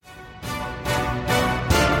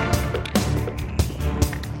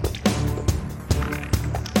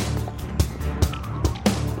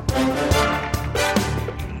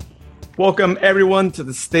Welcome everyone to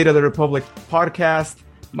the State of the Republic podcast.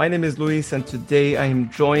 My name is Luis, and today I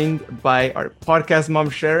am joined by our podcast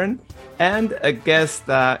mom, Sharon, and a guest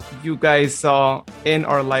that you guys saw in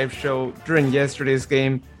our live show during yesterday's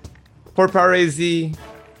game. For Power AZ,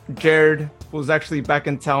 Jared, who's actually back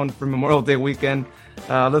in town for Memorial Day weekend.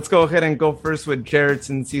 Let's go ahead and go first with Jared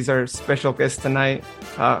since he's our special guest tonight.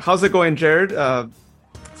 How's it going, Jared?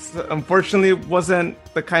 Unfortunately, wasn't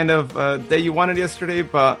the kind of day you wanted yesterday,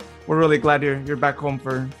 but we're really glad you're back home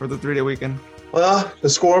for the 3-day weekend. Well, the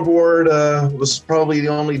scoreboard was probably the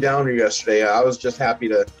only downer yesterday. I was just happy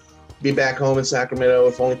to be back home in Sacramento,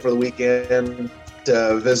 if only for the weekend,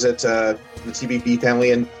 to visit the TBP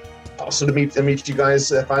family and also to meet you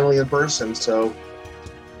guys finally in person. So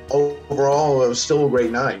overall, it was still a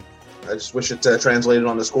great night. I just wish it translated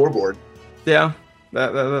on the scoreboard. Yeah,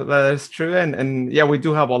 that is true. And yeah, we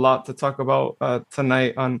do have a lot to talk about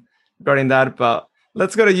tonight regarding that. But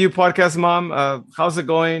let's go to you, podcast mom. How's it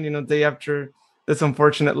going? Day after this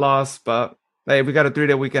unfortunate loss, but hey, we got a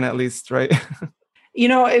 3-day weekend at least, right?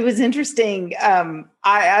 It was interesting.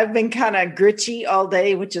 I've been kind of gritchy all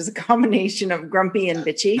day, which is a combination of grumpy and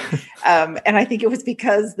bitchy. And I think it was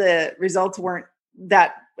because the results weren't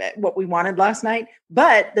that what we wanted last night.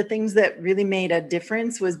 But the things that really made a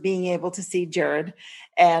difference was being able to see Jared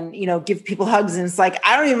and, give people hugs. And it's like,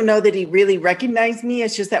 I don't even know that he really recognized me.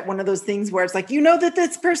 It's just that one of those things where it's like, that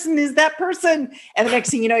this person is that person. And the next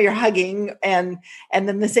thing you know, you're hugging. And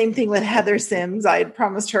then the same thing with Heather Sims. I had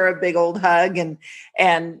promised her a big old hug. And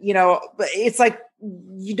it's like,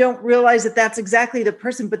 you don't realize that that's exactly the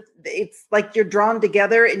person, but it's like you're drawn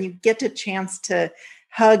together and you get a chance to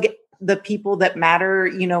hug the people that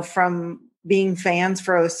matter, from being fans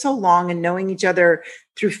for so long and knowing each other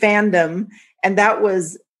through fandom. And that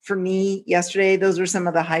was, for me, yesterday, those were some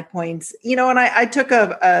of the high points, and I took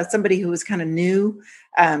somebody who was kind of new,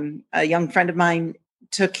 a young friend of mine,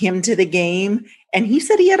 took him to the game and he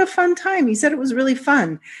said he had a fun time. He said it was really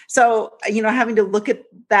fun. So, having to look at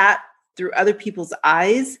that through other people's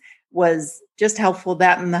eyes was just helpful.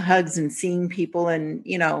 That and the hugs and seeing people. And,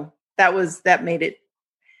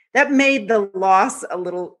 that made the loss a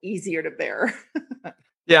little easier to bear.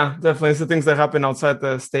 Yeah, definitely. It's the things that happen outside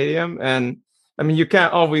the stadium. And I mean, you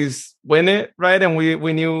can't always win it, right? And we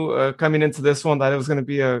knew coming into this one that it was going to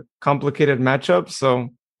be a complicated matchup. So,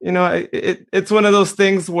 it's one of those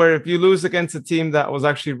things where if you lose against a team that was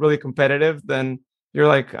actually really competitive, then you're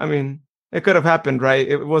like, I mean, it could have happened, right?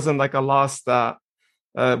 It wasn't like a loss that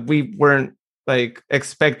we weren't like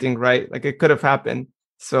expecting, right? Like it could have happened.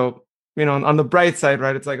 So, on the bright side,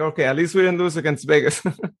 right, it's like, okay, at least we didn't lose against Vegas,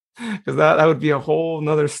 because that would be a whole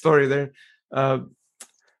nother story there.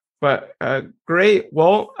 But great.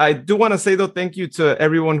 Well, I do want to say, though, thank you to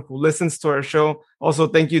everyone who listens to our show. Also,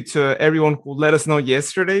 thank you to everyone who let us know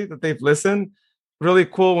yesterday that they've listened. Really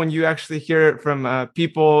cool when you actually hear it from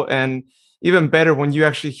people, and even better when you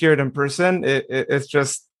actually hear it in person. It's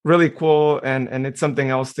just really cool, and it's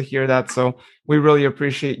something else to hear that. So we really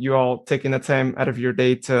appreciate you all taking the time out of your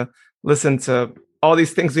day to listen to all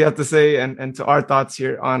these things we have to say and to our thoughts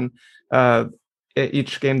here on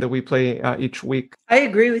each game that we play each week. I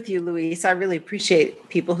agree with you, Luis. I really appreciate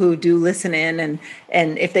people who do listen in,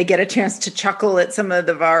 and if they get a chance to chuckle at some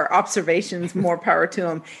of our observations, more power to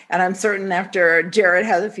them. And I'm certain after Jared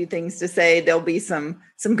has a few things to say, there'll be some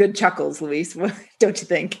good chuckles, Luis. Don't you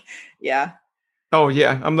think? Yeah. Oh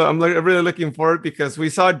yeah, I'm really looking forward, because we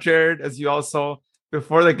saw Jared, as you all saw,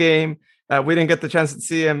 before the game. We didn't get the chance to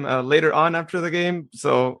see him later on after the game,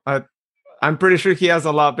 so I'm pretty sure he has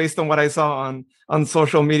a lot based on what I saw on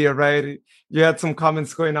social media. Right, you had some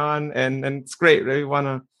comments going on, and it's great. Right?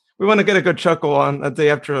 We want to get a good chuckle on a day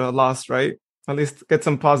after a loss, right? At least get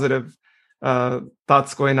some positive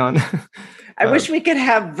thoughts going on. I wish we could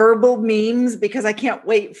have verbal memes, because I can't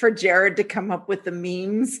wait for Jared to come up with the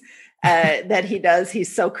memes that he does.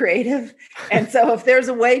 He's so creative. And so if there's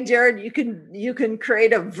a way, Jared, you can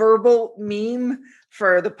create a verbal meme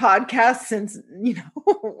for the podcast, since,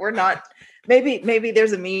 we're not, maybe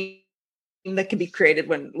there's a meme that can be created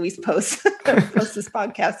when Luis posts this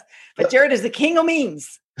podcast. But Jared is the king of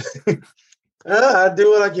memes. I do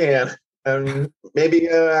what I can. And maybe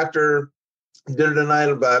after dinner tonight,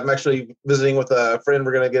 I'm actually visiting with a friend.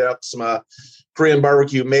 We're going to get out some Korean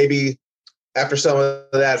barbecue. Maybe after some of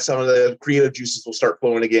that, some of the creative juices will start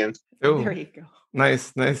flowing again. Ooh, there you go.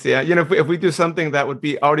 Nice. Yeah. If we do something that would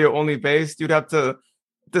be audio only based, you'd have to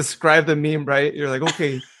describe the meme, right? You're like,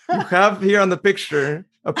 okay, you have here on the picture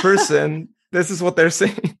a person. This is what they're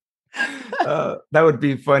saying. That would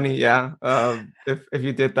be funny. Yeah. If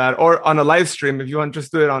you did that, or on a live stream, if you want to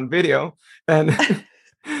just do it on video, and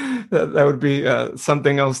that would be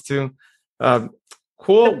something else too.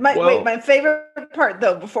 Cool. My favorite part,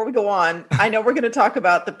 though, before we go on, I know we're going to talk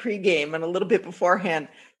about the pregame and a little bit beforehand,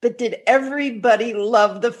 but did everybody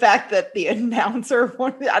love the fact that the announcer, I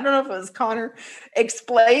don't know if it was Connor,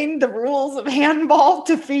 explained the rules of handball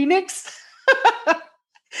to Phoenix?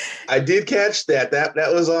 I did catch that. That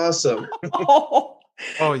was awesome.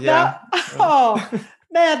 Yeah.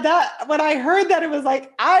 Man, when I heard that, it was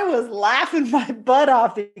like I was laughing my butt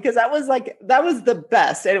off because that was the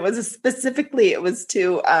best. And it was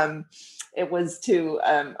to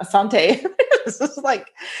Asante. It was just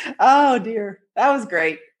like, oh dear, that was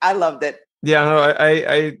great. I loved it. Yeah, no,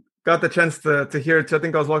 I got the chance to hear it. I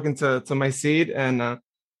think I was walking to my seat, and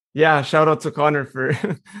shout out to Connor for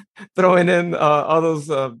throwing in all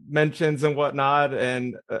those mentions and whatnot.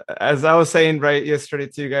 And as I was saying right yesterday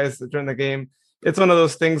to you guys during the game, it's one of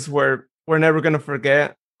those things where we're never going to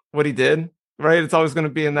forget what he did, right? It's always going to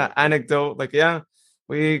be in that anecdote. Like, yeah,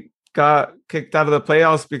 we got kicked out of the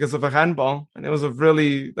playoffs because of a handball. And it was a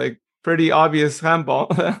really pretty obvious handball.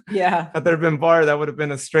 Yeah. Had there been VAR, that would have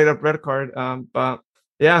been a straight up red card. But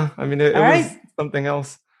yeah, I mean, it was something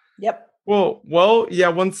else. Yep. Well, yeah,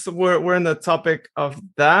 once we're in the topic of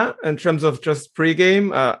that, in terms of just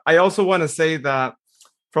pregame, I also want to say that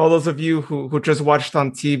for all those of you who just watched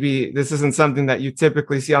on TV, this isn't something that you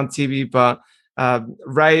typically see on TV, but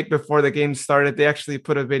right before the game started, they actually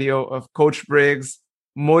put a video of Coach Briggs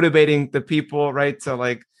motivating the people, right,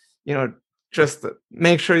 to just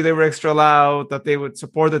make sure they were extra loud, that they would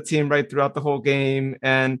support the team right throughout the whole game.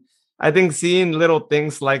 And I think seeing little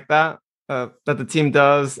things like that, that the team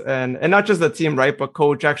does, and not just the team, right, but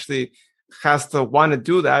coach actually has to want to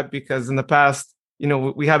do that, because in the past,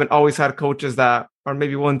 we haven't always had coaches that are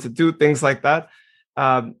maybe willing to do things like that.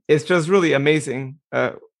 It's just really amazing,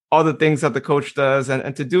 all the things that the coach does,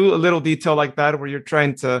 and to do a little detail like that, where you're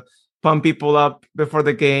trying to pump people up before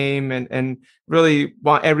the game and really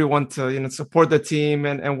want everyone to, support the team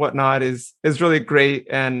and whatnot is really great.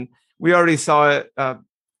 And we already saw it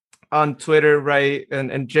on Twitter, right?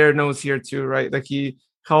 And Jared knows here too, right? Like, he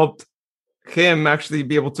helped him actually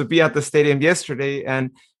be able to be at the stadium yesterday.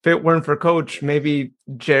 And if it weren't for Coach, maybe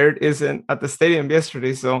Jared isn't at the stadium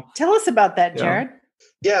yesterday. So tell us about that, Jared.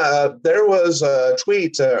 Yeah, there was a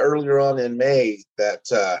tweet earlier on in May that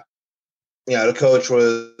the coach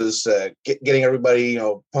was getting everybody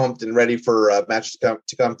pumped and ready for matches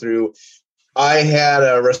to come through. I had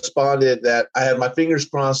responded that I had my fingers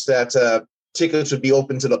crossed that tickets would be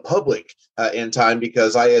open to the public in time,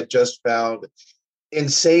 because I had just found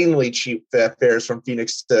insanely cheap fares from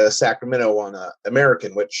Phoenix to Sacramento on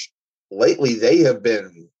American, which lately they have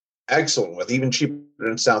been excellent with, even cheaper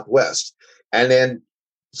than Southwest. And then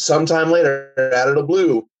sometime later, out of the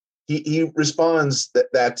blue, he responds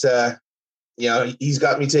that he's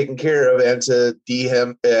got me taken care of, and to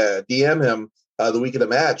DM him the week of the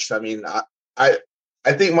match. I mean, I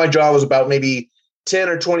think my jaw was about maybe 10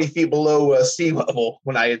 or 20 feet below sea level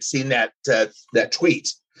when I had seen that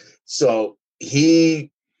tweet. So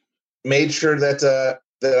he made sure that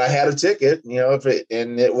I had a ticket,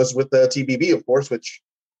 and it was with the TBB, of course, which,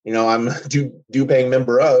 I'm due paying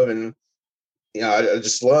member of. And, I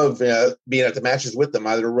just love being at the matches with them,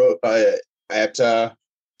 either at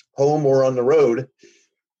home or on the road.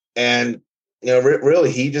 And,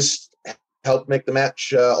 really, he just helped make the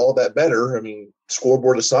match all that better. I mean,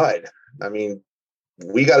 scoreboard aside, I mean,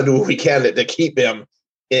 we got to do what we can to keep him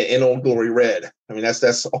in Old Glory Red. I mean,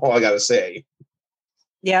 that's all I got to say.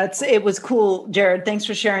 Yeah, it was cool, Jared. Thanks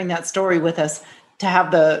for sharing that story with us, to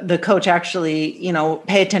have the coach actually,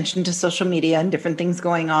 pay attention to social media and different things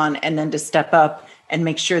going on, and then to step up and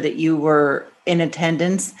make sure that you were in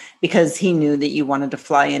attendance, because he knew that you wanted to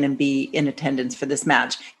fly in and be in attendance for this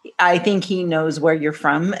match. I think he knows where you're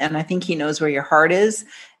from, and I think he knows where your heart is.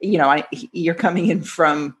 You're coming in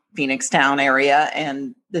from Phoenix town area,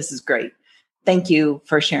 and this is great. Thank you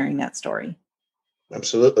for sharing that story.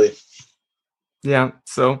 Absolutely. Yeah.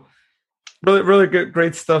 So really, really good,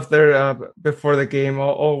 great stuff there before the game.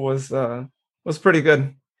 All was pretty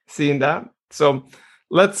good seeing that. So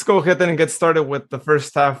let's go ahead and get started with the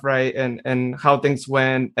first half, right? And how things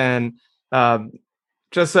went. And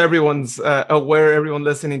just so everyone's aware, everyone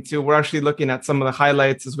listening to, we're actually looking at some of the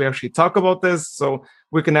highlights as we actually talk about this, so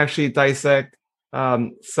we can actually dissect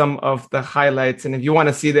some of the highlights. And if you want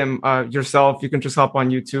to see them yourself, you can just hop on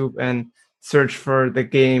YouTube and search for the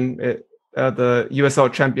game. The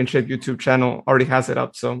USL Championship YouTube channel already has it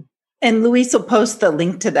up. So, and Luis will post the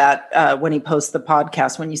link to that when he posts the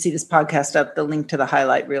podcast. When you see this podcast up, the link to the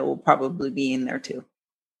highlight reel will probably be in there too.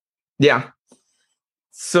 Yeah.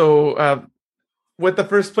 So with the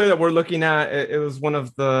first play that we're looking at, it was one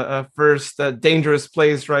of the first dangerous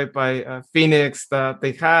plays, right, by Phoenix that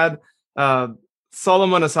they had.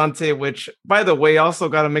 Solomon Asante, which, by the way, also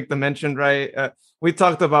got to make the mention, right? We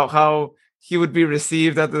talked about how he would be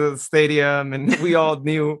received at the stadium, and we all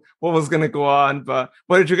knew what was going to go on. But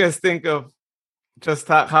what did you guys think of just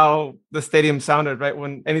how the stadium sounded, right,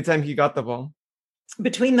 when anytime he got the ball?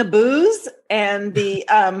 Between the boos and the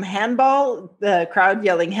handball, the crowd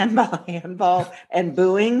yelling handball, handball, and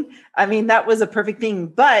booing. I mean, that was a perfect thing,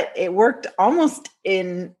 but it worked almost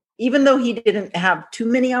even though he didn't have too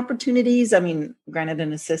many opportunities. I mean, granted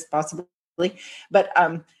an assist possibly, but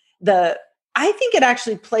I think it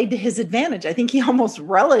actually played to his advantage. I think he almost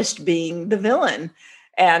relished being the villain.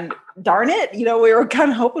 And darn it, we were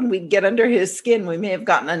kind of hoping we'd get under his skin. We may have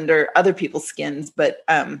gotten under other people's skins, but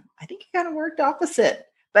I think it kind of worked opposite.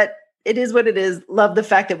 But it is what it is. Love the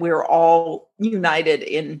fact that we were all united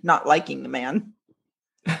in not liking the man.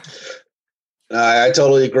 I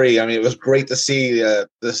totally agree. I mean, it was great to see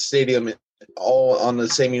the stadium all on the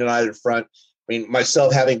same united front. I mean,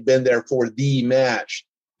 myself having been there for the match,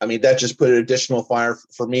 I mean, that just put an additional fire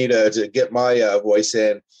for me to get my voice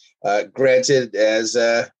in. Granted, as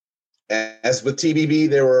with TBB,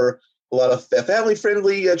 there were a lot of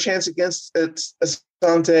family-friendly chants against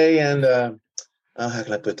Asante, and how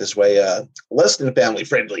can I put it this way? Less than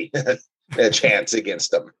family-friendly chants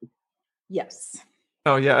against them. Yes.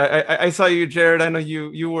 Oh yeah, I saw you, Jared. I know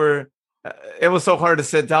you were. It was so hard to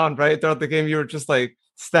sit down, right? Throughout the game, you were just like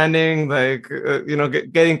standing, like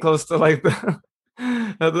getting close to like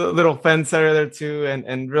the little fence area there too,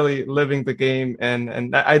 and really living the game.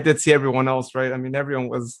 And I did see everyone else, right? I mean, everyone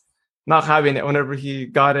was not having it whenever he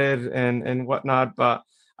got it and whatnot. But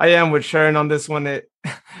I am with Sharon on this one.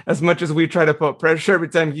 As much as we try to put pressure every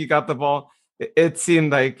time he got the ball, it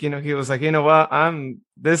seemed like he was like, you know what,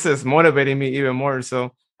 this is motivating me even more.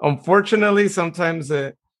 So unfortunately, sometimes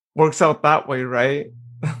it works out that way, right?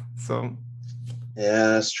 So yeah,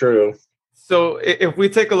 that's true. So if we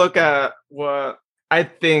take a look at what I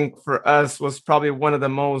think for us was probably one of the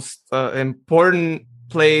most important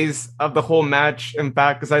plays of the whole match, in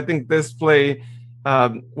fact, because I think this play,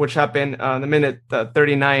 which happened in the minute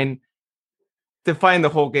 39, defined the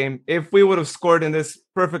whole game. If we would have scored in this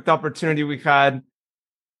perfect opportunity we had,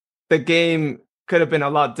 the game could have been a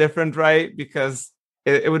lot different, right? Because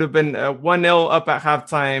it would have been 1-0 up at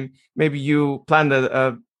halftime. Maybe you planned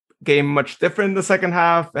a game much different in the second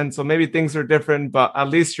half, and so maybe things are different, but at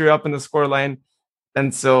least you're up in the scoreline.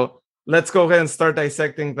 And so let's go ahead and start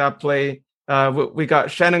dissecting that play. We got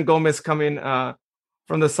Shannon Gomez coming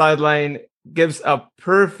from the sideline, gives a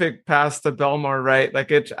perfect pass to Belmar, right?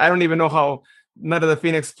 Like I don't even know how none of the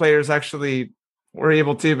Phoenix players actually were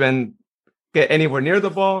able to even get anywhere near the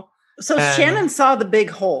ball. So Shannon saw the big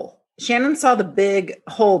hole. Shannon saw the big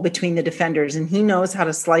hole between the defenders, and he knows how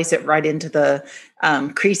to slice it right into the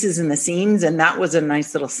creases and the seams. And that was a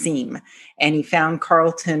nice little seam. And he found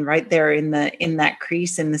Carlton right there in that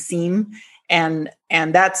crease in the seam. And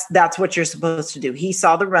that's what you're supposed to do. He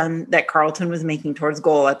saw the run that Carlton was making towards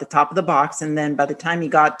goal at the top of the box. And then by the time he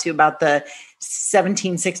got to about the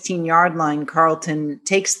 17, 16 yard line, Carlton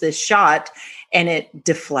takes this shot and it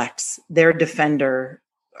deflects. Their defender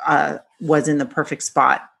was in the perfect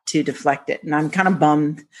spot to deflect it. And I'm kind of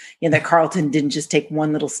bummed that Carlton didn't just take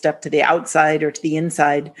one little step to the outside or to the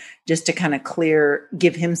inside just to kind of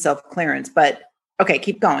give himself clearance. But okay,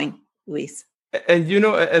 keep going, Luis. And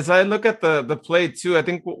as I look at the play too, I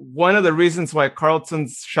think one of the reasons why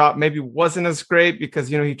Carlton's shot maybe wasn't as great because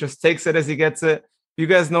he just takes it as he gets it. You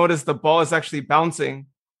guys notice the ball is actually bouncing.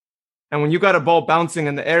 And when you got a ball bouncing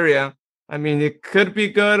in the area, I mean, it could be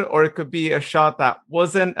good or it could be a shot that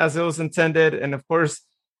wasn't as it was intended. And of course,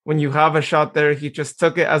 when you have a shot there, he just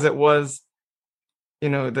took it as it was. You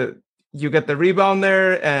get the rebound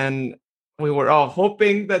there, and we were all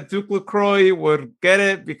hoping that Duke LaCroix would get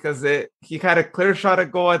it because he had a clear shot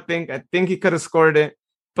at goal. I think he could have scored it,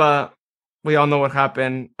 but we all know what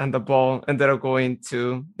happened, and the ball ended up going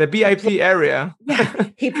to the VIP area. Yeah,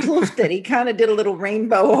 he ploofed it. He kind of did a little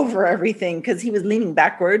rainbow over everything because he was leaning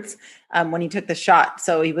backwards when he took the shot.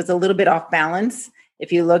 So he was a little bit off balance.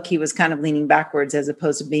 If you look, he was kind of leaning backwards as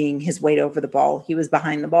opposed to being his weight over the ball. He was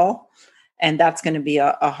behind the ball, and that's going to be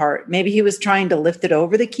a hard. Maybe he was trying to lift it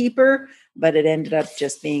over the keeper, but it ended up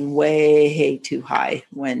just being way too high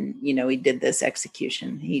when, he did this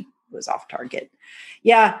execution. He was off target.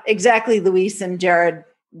 Yeah, exactly, Luis and Jared.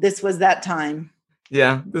 This was that time.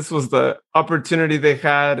 Yeah, this was the opportunity they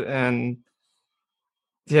had. And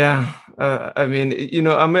yeah, I mean,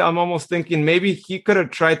 I'm almost thinking maybe he could have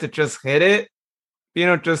tried to just hit it,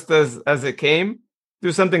 just as it came.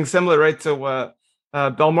 Do something similar, right, to what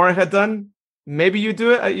Belmar had done. Maybe you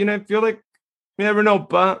do it. I feel like you never know,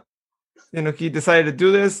 but he decided to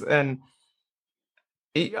do this. And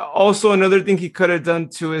also another thing he could have done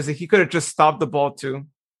too is that he could have just stopped the ball too,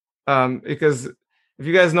 because if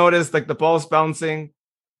you guys notice, like the ball's bouncing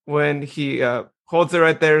when he holds it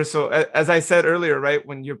right there. So as I said earlier, right,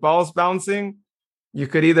 when your ball's bouncing, you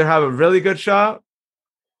could either have a really good shot,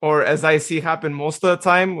 or as I see happen most of the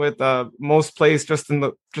time with most plays, just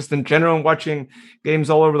in general, watching games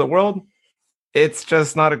all over the world, it's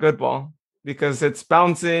just not a good ball because it's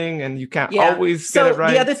bouncing and you can't always get it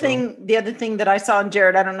right. The other thing that I saw, and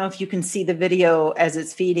Jared, I don't know if you can see the video as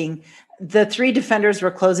it's feeding. The three defenders were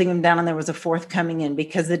closing him down, and there was a fourth coming in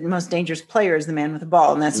because the most dangerous player is the man with the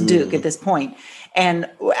ball, and that's Duke at this point. And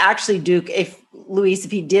actually, Duke, if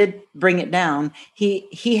he did bring it down,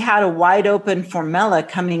 he had a wide open Formella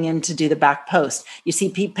coming in to do the back post. You see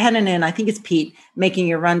Pete Pennanen, I think it's Pete,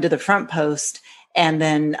 making a run to the front post, and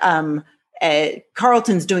then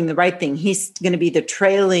Carlton's doing the right thing. He's going to be the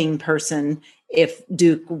trailing person if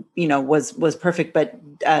Duke, was perfect, but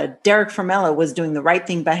Derek Formella was doing the right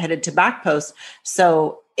thing by headed to back post.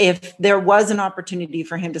 So if there was an opportunity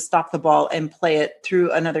for him to stop the ball and play it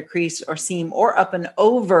through another crease or seam or up and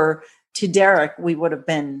over to Derek,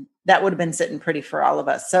 that would have been sitting pretty for all of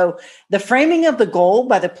us. So the framing of the goal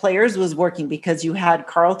by the players was working because you had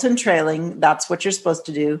Carlton trailing. That's what you're supposed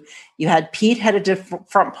to do. You had Pete headed to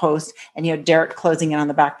front post, and you had Derek closing in on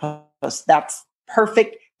the back post. That's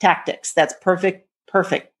perfect tactics. That's perfect.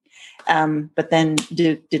 But then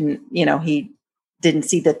Duke didn't, he didn't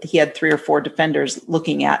see that he had 3 or 4 defenders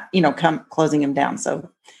looking at, closing him down. So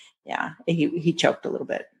yeah, he choked a little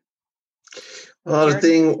bit. Well,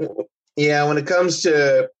 when it comes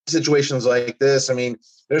to situations like this, I mean,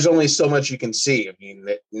 there's only so much you can see. I mean,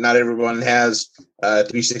 not everyone has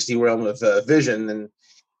 360 realm of vision. And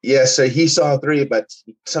yes, he saw 3, but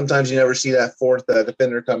sometimes you never see that fourth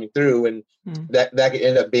defender coming through, and that could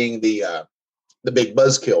end up being the big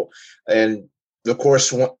buzzkill. And of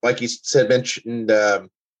course, like you mentioned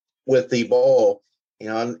with the ball,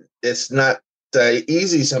 it's not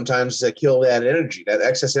easy sometimes to kill that energy, that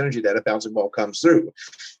excess energy that a bouncing ball comes through.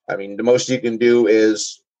 I mean, the most you can do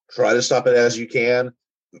is try to stop it as you can,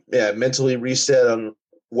 mentally reset on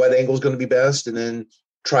what angle is going to be best, and then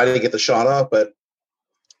try to get the shot off. But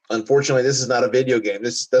unfortunately, this is not a video game.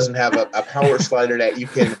 This doesn't have a power slider that you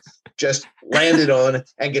can just land it on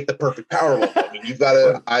and get the perfect power level. I mean, you've got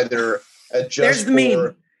to either adjust.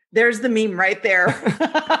 There's the meme right there.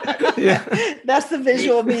 Yeah. That's the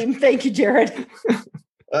visual meme. Thank you, Jared.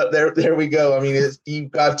 There we go. I mean,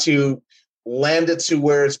 you've got to land it to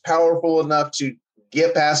where it's powerful enough to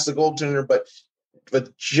get past the goaltender, but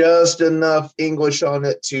just enough English on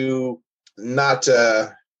it to not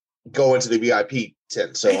go into the VIP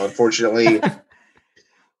tent. So unfortunately,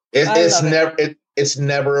 it's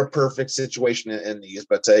never a perfect situation in these.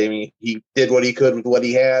 But I mean, he did what he could with what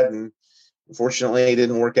he had, and unfortunately, it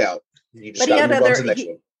didn't work out. You just got to move on to the next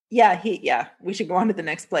one. Yeah, we should go on to the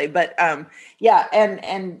next play. But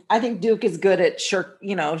and I think Duke is good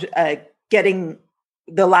at getting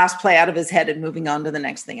the last play out of his head and moving on to the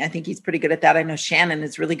next thing. I think he's pretty good at that. I know Shannon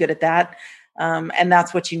is really good at that. And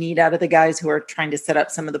that's what you need out of the guys who are trying to set up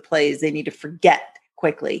some of the plays. They need to forget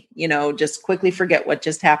quickly, just quickly forget what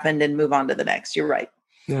just happened and move on to the next. You're right.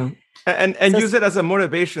 Yeah. And use it as a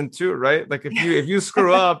motivation too, right? Like if you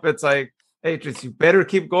screw up, it's like, hey, just you better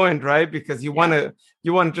keep going, right? Because you want to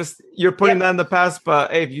you're putting that in the past, but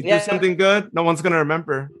hey, if you do something good, no one's going to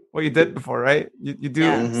remember what you did before, right? You do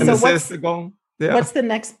an assist, a goal. Yeah. What's the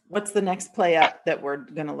next play up that we're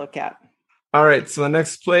going to look at? All right. So the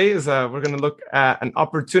next play is we're going to look at an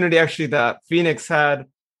opportunity actually that Phoenix had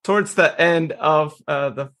towards the end of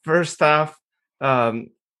the first half.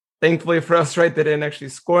 Thankfully for us, right, they didn't actually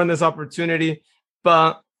score in this opportunity,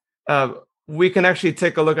 but we can actually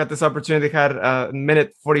take a look at this opportunity. They had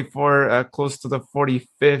minute 44, close to the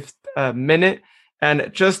 45th minute.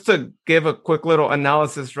 And just to give a quick little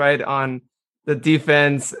analysis, right, on the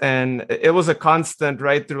defense, and it was a constant,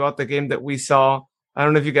 right, throughout the game that we saw. I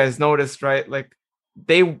don't know if you guys noticed, right, like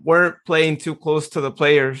they weren't playing too close to the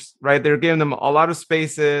players, right? They're giving them a lot of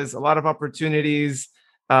spaces, a lot of opportunities.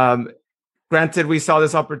 Granted, we saw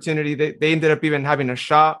this opportunity. They ended up even having a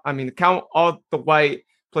shot. I mean, count all the white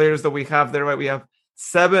players that we have there, right? We have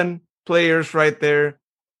 7 players right there.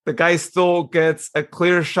 The guy still gets a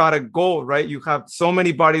clear shot at goal, right? You have so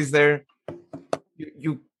many bodies there.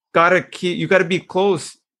 You gotta be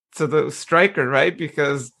close to the striker, right?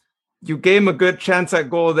 Because you gave him a good chance at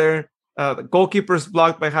goal there. The goalkeeper's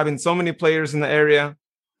blocked by having so many players in the area,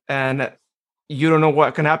 and you don't know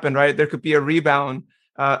what can happen, right? There could be a rebound.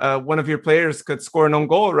 one of your players could score an own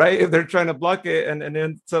goal, right? If they're trying to block it and it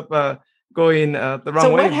ends up going the wrong way.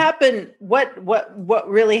 So what happened? What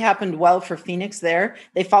really happened well for Phoenix there?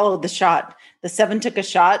 They followed the shot. The 7 took a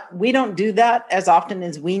shot. We don't do that as often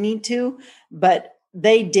as we need to, but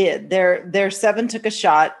they did. Their 7 took a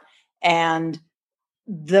shot, and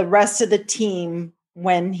the rest of the team,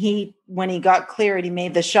 when he got clear and he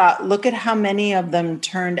made the shot, look at how many of them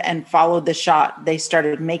turned and followed the shot. They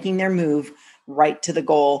started making their move right to the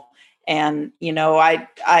goal. And,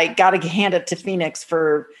 I got to hand it to Phoenix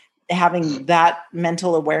for having that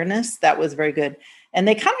mental awareness. That was very good. And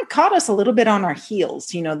they kind of caught us a little bit on our heels,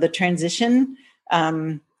 the transition.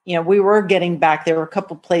 We were getting back. There were a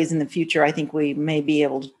couple plays in the future I think we may be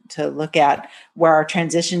able to look at where our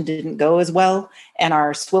transition didn't go as well. And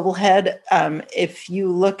our swivel head, if you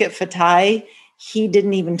look at Fatai, he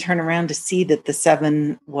didn't even turn around to see that the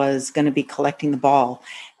 7 was going to be collecting the ball.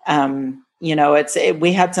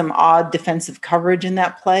 We had some odd defensive coverage in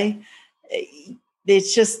that play.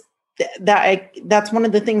 It's just that's one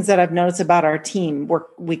of the things that I've noticed about our team.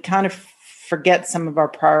 We kind of forget some of our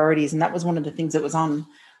priorities. And that was one of the things that was on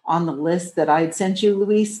the list that I had sent you,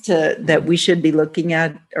 Luis, that we should be looking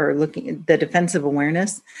at the defensive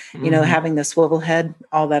awareness, having the swivel head,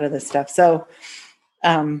 all that other stuff. So,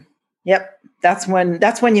 yep. That's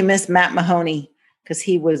when you miss Matt Mahoney, because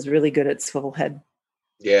he was really good at swivel head.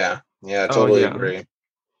 Yeah. Yeah. Totally agree.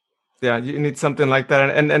 Yeah, you need something like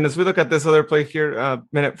that. And as we look at this other play here,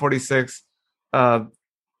 minute 46,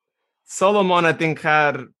 Solomon, I think,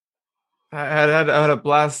 had a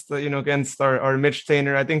blast, against our Mitch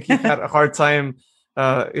Tainer. I think he had a hard time,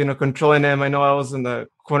 controlling him. I know I was in the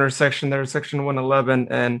corner section there, section 111,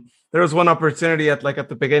 and there was one opportunity at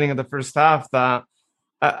the beginning of the first half that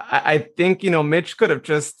I think, Mitch could have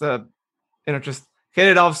just hit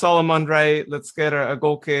it off Solomon, right? Let's get a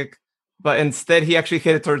goal kick. But instead, he actually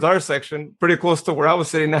hit it towards our section, pretty close to where I was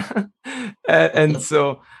sitting at. and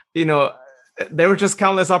so, there were just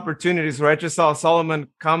countless opportunities where I just saw Solomon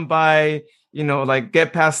come by,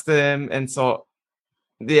 get past him. And so,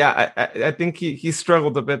 yeah, I think he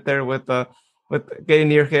struggled a bit there with getting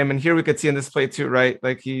near him. And here we could see in this play too, right?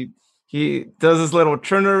 Like he does his little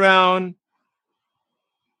turnaround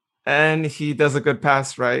and he does a good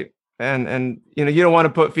pass, right? And you don't want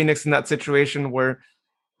to put Phoenix in that situation where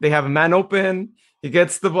they have a man open, he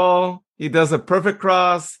gets the ball, he does a perfect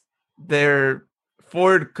cross. Their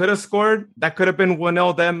forward could have scored. That could have been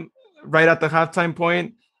 1-0 them right at the halftime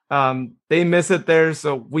point. They miss it there,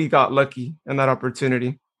 so we got lucky in that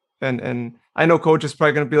opportunity. And I know coach is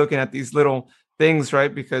probably going to be looking at these little things,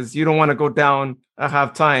 right? Because you don't want to go down at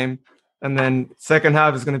halftime, and then second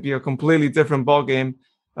half is going to be a completely different ball game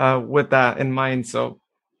with that in mind. So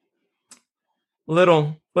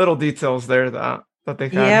little details there that they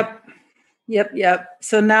had. Yep.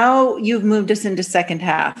 So now you've moved us into second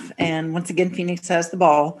half. And once again, Phoenix has the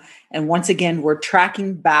ball. And once again, we're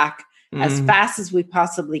tracking back as fast as we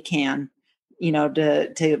possibly can,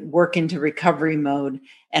 to work into recovery mode.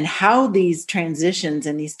 And how these transitions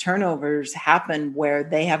and these turnovers happen where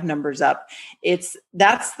they have numbers up.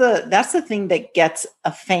 That's the thing that gets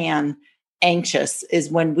a fan anxious, is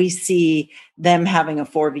when we see them having a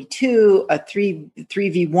 4v2, a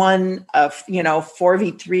 3v1, a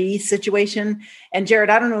 4v3 situation. And Jared,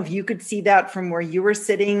 I don't know if you could see that from where you were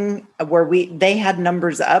sitting, where they had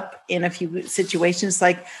numbers up in a few situations.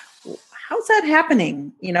 Like, how's that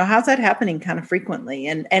happening? How's that happening kind of frequently,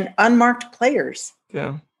 and unmarked players?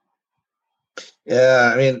 Yeah.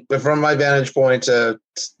 Yeah, I mean, from my vantage point,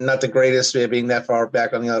 not the greatest being that far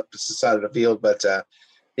back on the opposite side of the field, but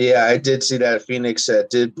yeah, I did see that Phoenix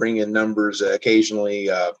did bring in numbers occasionally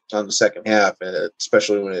on the second half,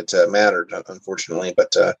 especially when it mattered, unfortunately.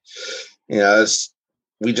 But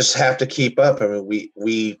we just have to keep up. I mean,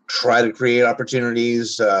 we try to create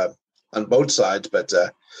opportunities on both sides, but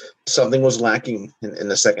something was lacking in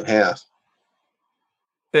the second half.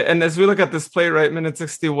 And as we look at this play, right, minute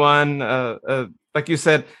 61, like you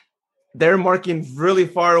said, they're marking really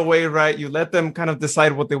far away, right? You let them kind of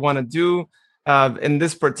decide what they want to do. In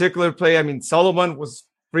this particular play, I mean, Solomon was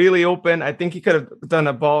really open. I think he could have done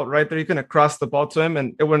a ball right there. He could have crossed the ball to him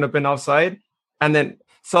and it wouldn't have been offside. And then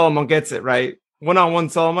Solomon gets it, right? One-on-one,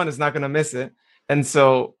 Solomon is not going to miss it. And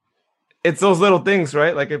so it's those little things,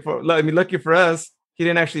 right? Like, lucky for us, he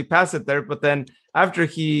didn't actually pass it there. But then after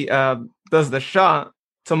he does the shot,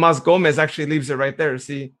 Tomas Gomez actually leaves it right there,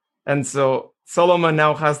 see? And so Solomon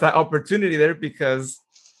now has that opportunity there because,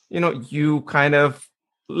 you kind of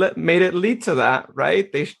made it lead to that, right?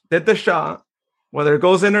 They did the shot, whether it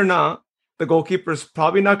goes in or not. The goalkeeper's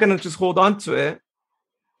probably not going to just hold on to it.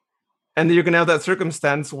 And then you're going to have that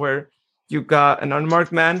circumstance where you got an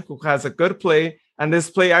unmarked man who has a good play, and this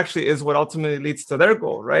play actually is what ultimately leads to their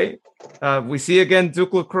goal, right? We see again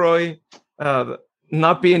Duke LaCroix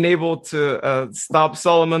not being able to stop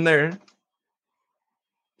Solomon there.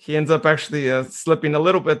 He ends up actually slipping a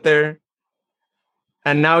little bit there.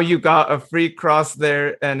 And now you got a free cross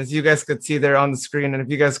there. And as you guys could see there on the screen, and if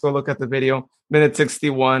you guys go look at the video, minute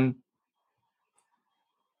 61,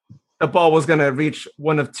 the ball was going to reach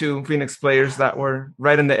one of two Phoenix players that were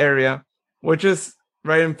right in the area, which is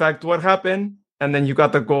right, in fact, what happened. And then you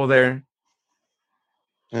got the goal there.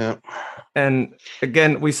 Yeah. And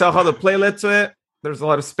again, we saw how the play led to it. There's a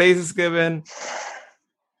lot of spaces given.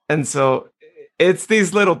 And so it's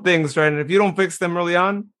these little things, right? And if you don't fix them early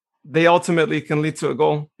on, they ultimately can lead to a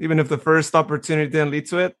goal. Even if the first opportunity didn't lead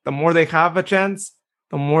to it, the more they have a chance,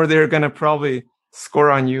 the more they're going to probably score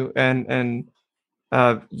on you. And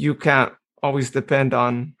you can't always depend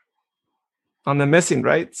on the missing,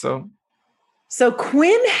 right? So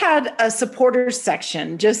Quinn had a supporters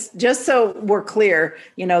section, just so we're clear,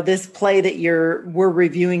 this play that we're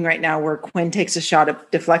reviewing right now, where Quinn takes a shot,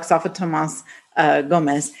 it deflects off of Tomas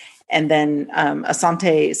Gomez, and then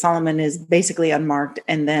Asante Solomon is basically unmarked,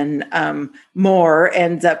 and then Moore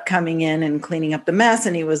ends up coming in and cleaning up the mess,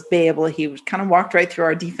 and he kind of walked right through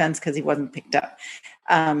our defense because he wasn't picked up.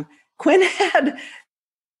 Quinn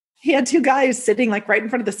had two guys sitting like right in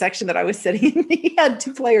front of the section that I was sitting in. He had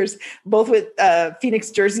two players, both with Phoenix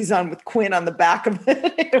jerseys on, with Quinn on the back of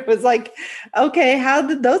it. It was like, okay, how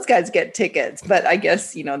did those guys get tickets? But I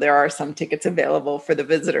guess, there are some tickets available for the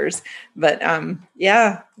visitors. But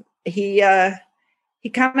he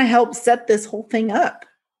kind of helped set this whole thing up,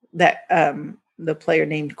 that the player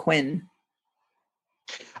named Quinn.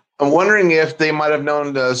 I'm wondering if they might have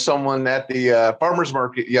known someone at the farmer's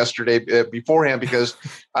market yesterday beforehand, because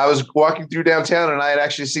I was walking through downtown and I had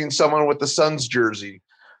actually seen someone with the Suns jersey.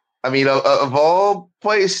 I mean, of all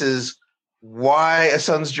places, why a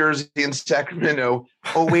Suns jersey in Sacramento?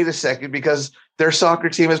 Oh, wait a second, because their soccer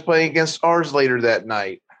team is playing against ours later that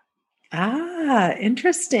night. Ah,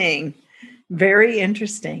 interesting. Very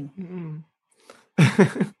interesting.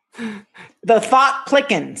 The thought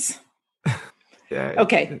plickens. Yeah.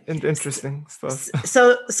 Okay. Interesting stuff.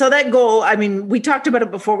 So that goal, I mean, we talked about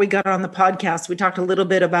it before we got on the podcast. We talked a little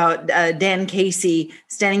bit about Dan Casey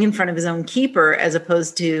standing in front of his own keeper as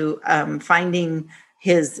opposed to finding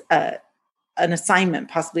his an assignment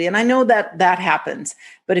possibly. And I know that happens,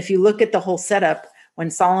 but if you look at the whole setup,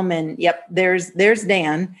 when Solomon, there's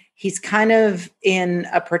Dan. He's kind of in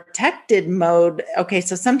a protected mode. Okay,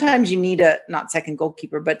 so sometimes you need not second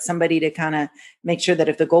goalkeeper, but somebody to kind of make sure that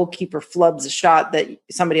if the goalkeeper flubs a shot, that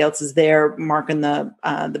somebody else is there marking the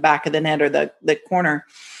back of the net or the corner.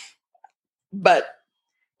 But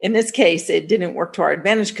in this case, it didn't work to our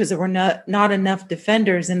advantage because there were not enough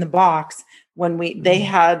defenders in the box when they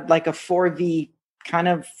had like a 4v1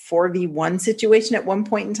 situation at one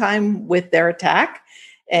point in time with their attack.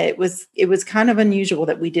 It was kind of unusual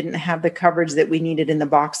that we didn't have the coverage that we needed in the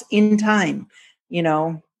box in time,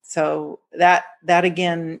 so that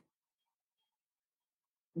again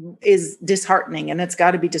is disheartening, and it's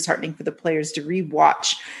got to be disheartening for the players to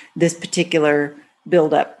rewatch this particular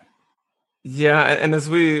buildup. Yeah. And as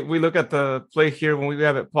we look at the play here, when we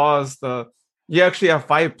have it paused, you actually have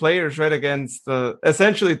 5 players right against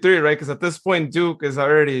essentially 3, right? Because at this point, Duke is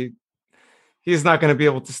he's not going to be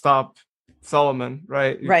able to stop Solomon,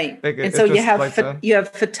 right? Right. And so you have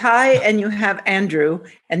Fatai and you have Andrew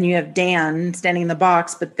and you have Dan standing in the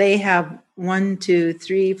box, but they have 1, 2,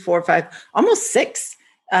 3, 4, 5, almost 6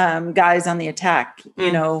 guys on the attack,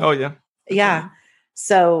 Oh, yeah. Yeah.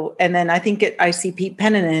 So, and then I see Pete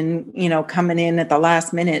Pennanen, coming in at the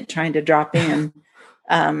last minute, trying to drop in,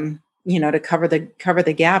 to cover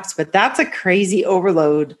the gaps, but that's a crazy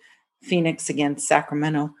overload, Phoenix against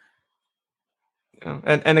Sacramento. Yeah.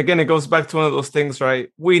 And again, it goes back to one of those things, right?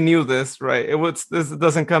 We knew this, right? This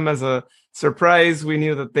doesn't come as a surprise. We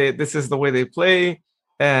knew that this is the way they play,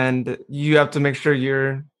 and you have to make sure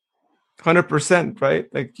you're 100%, right?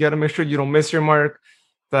 Like you got to make sure you don't miss your mark,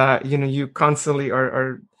 that, you constantly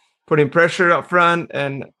are putting pressure up front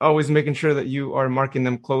and always making sure that you are marking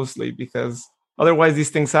them closely, because otherwise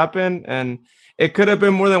these things happen. And it could have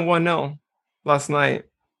been more than 1-0 last night,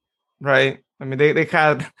 right? I mean, they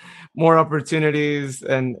had more opportunities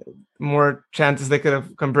and more chances they could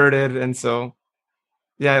have converted. And so,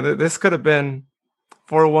 yeah, this could have been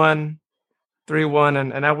 4-1,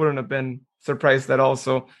 3-1, and I wouldn't have been surprised at all.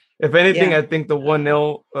 So if anything, I think the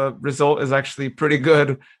 1-0 result is actually pretty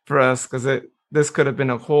good for us, because this could have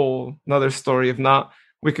been a whole another story. If not,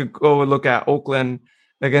 we could go and look at Oakland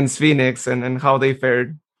against Phoenix and how they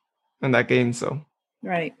fared in that game. So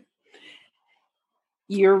right.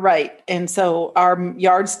 You're right. And so our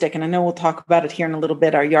yardstick, and I know we'll talk about it here in a little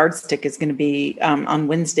bit, our yardstick is going to be on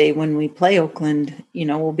Wednesday when we play Oakland.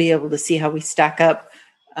 We'll be able to see how we stack up,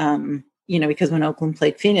 because when Oakland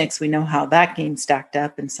played Phoenix, we know how that game stacked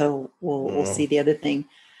up. And so we'll see the other thing.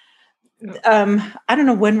 I don't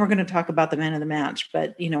know when we're going to talk about the man of the match,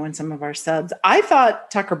 but, in some of our subs, I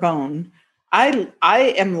thought Tucker Bone, I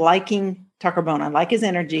am liking Tucker Bone. I like his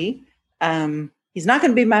energy. He's not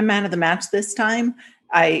going to be my man of the match this time.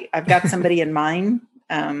 I've got somebody in mind.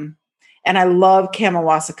 And I love Cam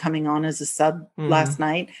Iwasa coming on as a sub last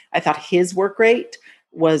night. I thought his work rate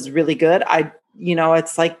was really good.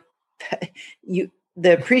 It's like the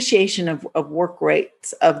appreciation of work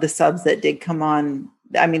rates of the subs that did come on.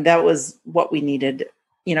 I mean, that was what we needed.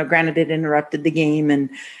 Granted it interrupted the game and,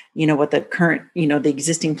 what the current, the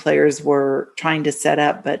existing players were trying to set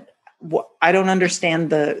up, but I don't understand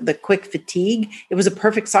the quick fatigue. It was a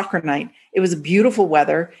perfect soccer night. It was beautiful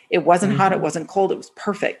weather. It wasn't hot. It wasn't cold. It was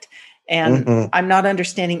perfect. And I'm not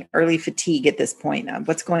understanding early fatigue at this point.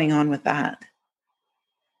 What's going on with that?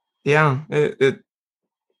 Yeah,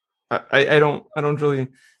 I don't really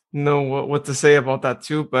know what to say about that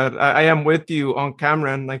too, but I am with you on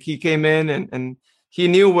Cameron. Like he came in and he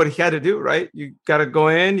knew what he had to do, right? You got to go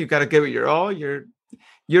in, you got to give it your all.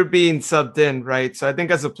 You're being subbed in, right? So I think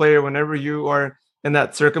as a player, whenever you are in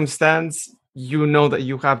that circumstance, you know that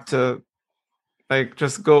you have to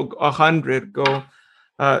just go 100,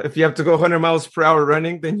 if you have to go 100 miles per hour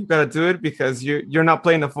running, then you got to do it because you're not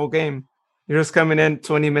playing the full game. You're just coming in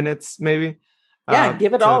 20 minutes, maybe. Yeah,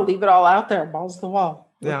 give it all, leave it all out there, balls to the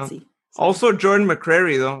wall. Let's see. Also, Jordan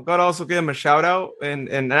McCrary, though, got to also give him a shout out. And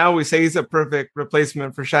now we say he's a perfect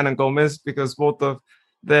replacement for Shannon Gomez because both of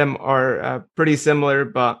them are pretty similar,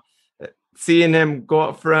 but seeing him go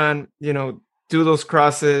up front, do those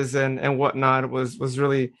crosses and whatnot was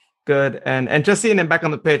really good. And just seeing him back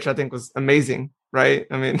on the pitch, I think was amazing, right?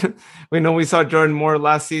 I mean, we saw Jordan more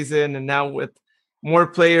last season, and now with more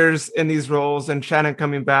players in these roles and Shannon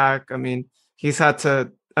coming back, I mean, he's had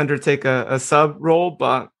to undertake a sub role,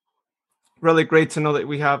 but really great to know that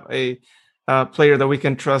we have a player that we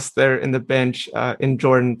can trust there in the bench in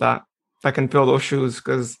Jordan that can fill those shoes,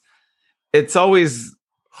 because it's always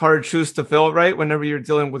hard shoes to fill, right? Whenever you're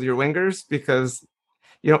dealing with your wingers, because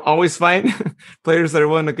you don't always find players that are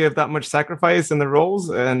willing to give that much sacrifice in the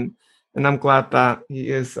roles. And I'm glad that he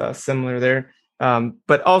is similar there.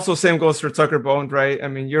 But also same goes for Tucker Bone, right? I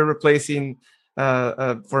mean, you're replacing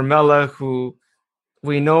Formella, who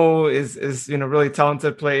we know is really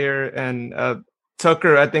talented player. And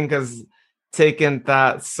Tucker, I think, has taken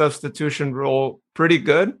that substitution role pretty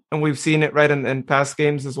good, and we've seen it right in past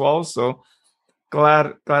games as well. So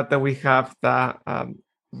glad that we have that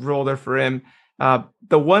role there for him.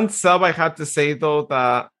 The one sub I had to say though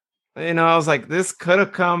that I was like, this could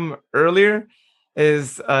have come earlier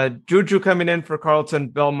is Juju coming in for Carlton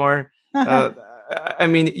Belmar. I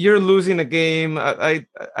mean, you're losing a game. I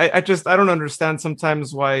don't understand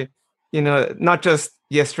sometimes why, not just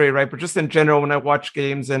yesterday, right, but just in general when I watch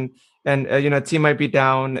games and a team might be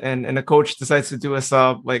down and a coach decides to do a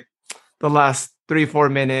sub like the last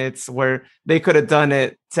 3-4 minutes where they could have done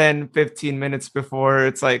it 10-15 minutes before.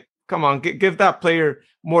 It's like, come on, give that player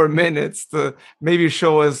more minutes to maybe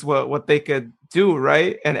show us what they could do,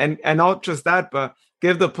 right? And not just that, but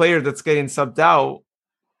give the player that's getting subbed out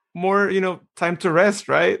more, time to rest,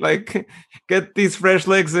 right? Like get these fresh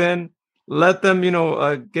legs in, let them,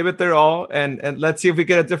 give it their all, and let's see if we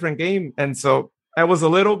get a different game. And so I was a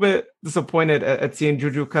little bit disappointed at seeing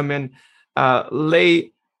Juju come in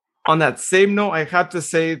late. On that same note, I have to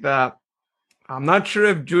say that I'm not sure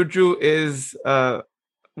if Juju is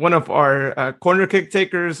one of our corner kick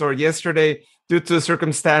takers, or yesterday, due to the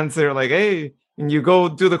circumstance, they're like, hey, can you go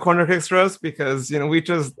do the corner kicks for us? Because,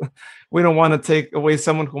 we don't want to take away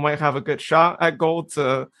someone who might have a good shot at goal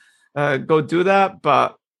to go do that.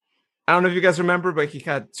 But I don't know if you guys remember, but he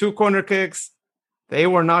had 2 corner kicks. They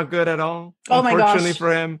were not good at all. Oh my gosh. Unfortunately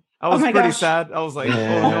for him. I was pretty sad. I was like, oh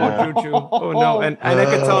no, Juju. Oh no. And I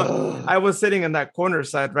could tell I was sitting in that corner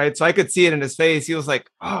side, right? So I could see it in his face. He was like,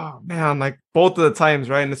 oh man, like both of the times,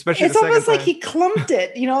 right? And especially it's almost like he clumped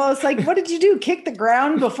it. It's like, what did you do? Kick the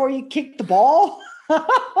ground before you kicked the ball?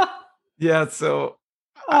 Yeah, so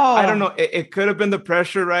I don't know. It could have been the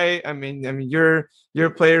pressure, right? I mean, you're a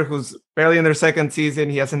player who's barely in their second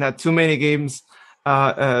season. He hasn't had too many games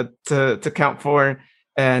to count for,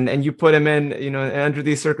 and you put him in, under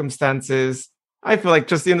these circumstances. I feel like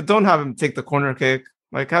just don't have him take the corner kick.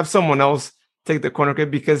 Like have someone else take the corner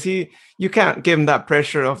kick, because you can't give him that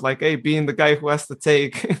pressure of like, hey, being the guy who has to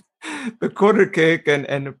take the corner kick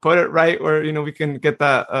and put it right where we can get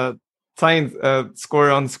that tying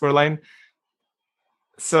score on the score line.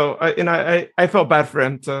 So I felt bad for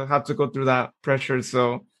him to have to go through that pressure.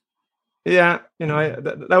 So yeah,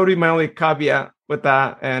 that would be my only caveat with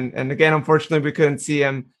that. And again, unfortunately, we couldn't see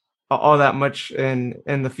him all that much in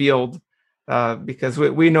the field because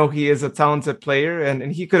we know he is a talented player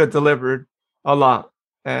and he could have delivered a lot.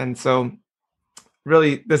 And so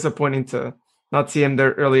really disappointing to not see him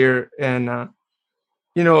there earlier. And I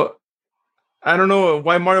don't know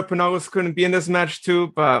why Mario Penagos couldn't be in this match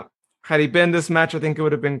too, but had he been in this match, I think it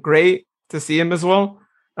would have been great to see him as well.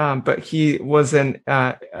 But he wasn't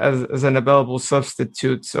as an available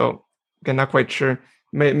substitute. So again, not quite sure.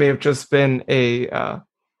 May have just been a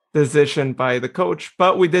decision by the coach.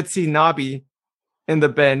 But we did see Nabi in the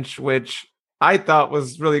bench, which I thought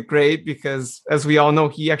was really great because, as we all know,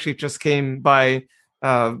 he actually just came by,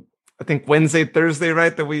 I think Wednesday, Thursday,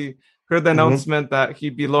 right? That we heard the announcement that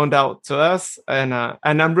he'd be loaned out to us. And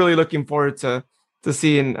I'm really looking forward to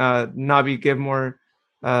seeing Nabi give more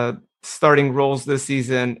starting roles this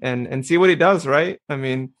season and see what he does, right? I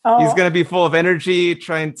mean, he's going to be full of energy,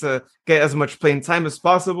 trying to get as much playing time as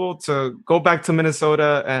possible to go back to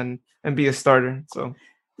Minnesota and be a starter.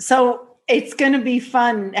 So it's going to be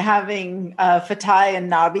fun having Fatai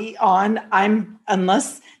and Nabi on.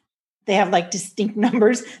 Unless they have like distinct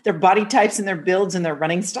numbers, their body types and their builds and their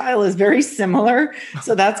running style is very similar.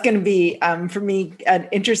 So that's going to be, for me, an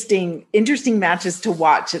interesting matches to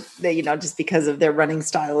watch, just because of their running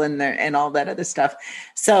style and all that other stuff.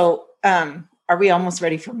 So are we almost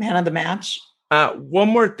ready for man of the match? One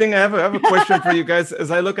more thing. I have a question for you guys. As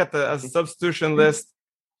I look at the substitution list,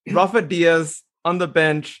 Rafa Diaz on the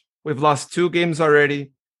bench. We've lost 2 games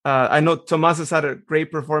already. I know Tomas has had a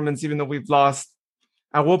great performance, even though we've lost.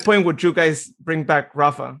 At what point would you guys bring back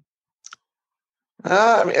Rafa?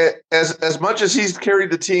 I mean, as much as he's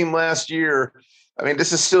carried the team last year, I mean,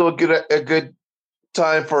 this is still a good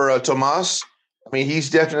time for Tomas. I mean, he's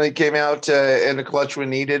definitely came out in the clutch when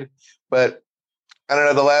needed. But I don't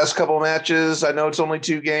know, the last couple of matches, I know it's only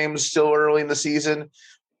 2 games, still early in the season,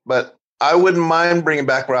 but I wouldn't mind bringing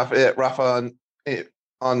back Rafa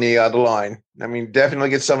on the line. I mean, definitely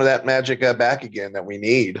get some of that magic back again that we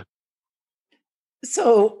need.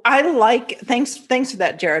 So thanks for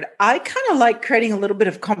that, Jared. I kind of like creating a little bit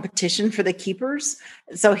of competition for the keepers.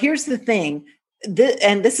 So here's the thing,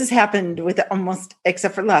 and this has happened with almost,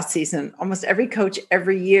 except for last season, almost every coach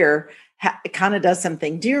every year kind of does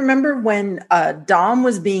something. Do you remember when Dom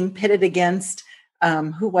was being pitted against,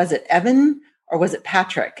 who was it, Evan or was it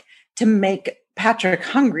Patrick, to make Patrick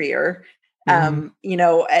hungrier? And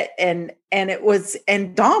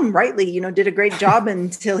Dom rightly, did a great job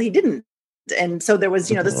until he didn't. And so there was,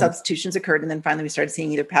 the substitutions occurred, and then finally we started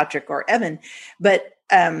seeing either Patrick or Evan. But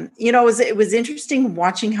it was interesting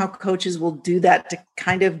watching how coaches will do that to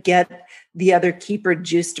kind of get the other keeper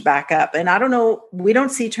juiced back up. And I don't know, we don't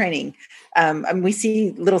see training. We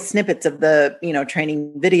see little snippets of the,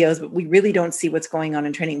 training videos, but we really don't see what's going on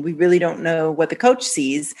in training. We really don't know what the coach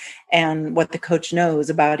sees and what the coach knows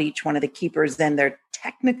about each one of the keepers and their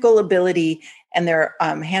technical ability and their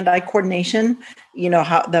hand-eye coordination,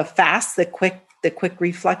 how the quick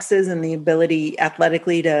reflexes and the ability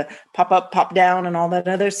athletically to pop up, pop down and all that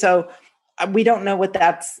other. So we don't know what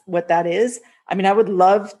that is. I mean, I would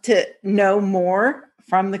love to know more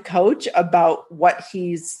from the coach about what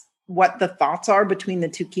the thoughts are between the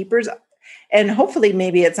 2 keepers. And hopefully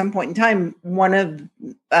maybe at some point in time, one of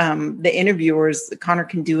the interviewers, Connor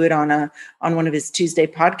can do it on one of his Tuesday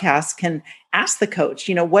podcasts, can ask the coach,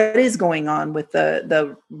 what is going on with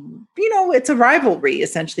the it's a rivalry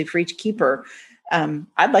essentially for each keeper.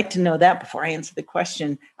 I'd like to know that before I answer the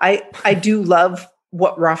question. I do love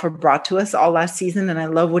what Rafa brought to us all last season, and I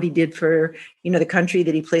love what he did for, the country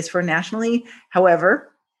that he plays for nationally.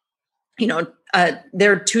 However,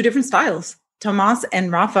 there are 2 different styles. Tomas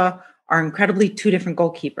and Rafa are incredibly 2 different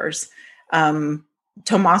goalkeepers.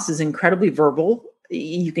 Tomas is incredibly verbal.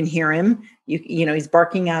 You can hear him. He's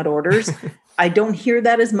barking out orders. I don't hear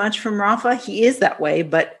that as much from Rafa. He is that way,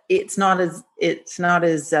 but it's not as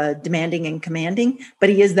demanding and commanding. But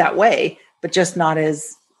he is that way, but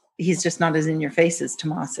he's just not as in your face as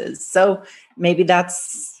Tomas is. So maybe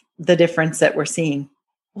that's the difference that we're seeing.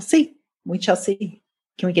 We'll see. We shall see.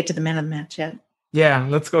 Can we get to the man of the match yet? Yeah,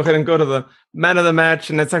 let's go ahead and go to the man of the match.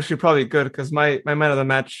 And it's actually probably good because my man of the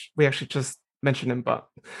match, we actually just mentioned him, but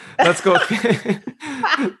let's go.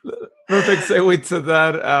 Perfect segue to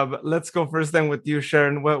that. Let's go first then with you,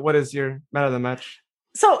 Sharon. What is your man of the match?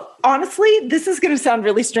 So honestly, this is going to sound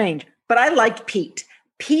really strange, but I like Pete.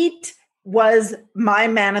 Pete was my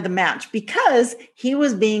man of the match because he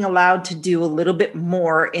was being allowed to do a little bit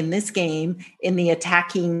more in this game in the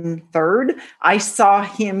attacking third. I saw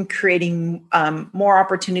him creating more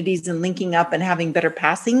opportunities and linking up and having better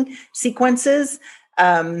passing sequences,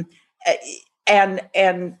 and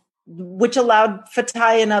which allowed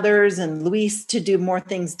Fatai and others and Luis to do more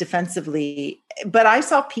things defensively. But I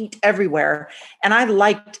saw Pete everywhere, and I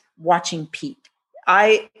liked watching Pete.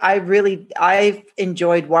 I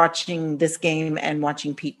enjoyed watching this game and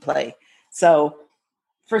watching Pete play. So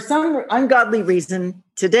for some ungodly reason,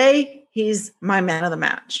 today he's my man of the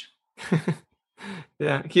match.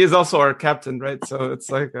 Yeah, he is also our captain, right? So it's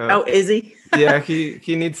like, oh, is he? Yeah, he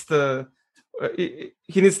needs to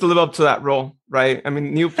live up to that role, right? I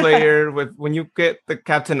mean, new player when you get the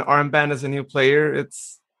captain armband as a new player,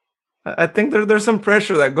 I think there's some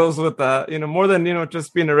pressure that goes with that, more than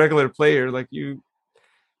just being a regular player. Like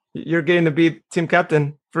you're getting to be team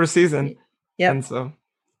captain for a season. Yeah. And so,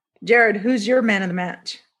 Jared, who's your man of the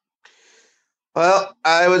match? Well,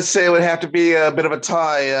 I would say it would have to be a bit of a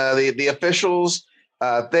tie. The officials,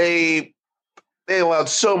 they allowed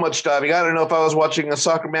so much diving. I don't know if I was watching a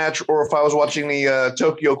soccer match or if I was watching the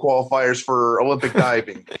Tokyo qualifiers for Olympic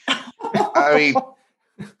diving. I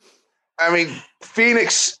mean,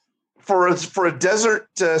 Phoenix for a desert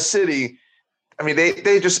city. I mean,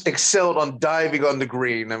 they just excelled on diving on the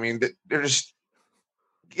green. I mean, they're just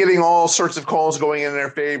getting all sorts of calls going in their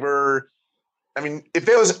favor. I mean, if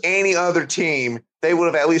it was any other team, they would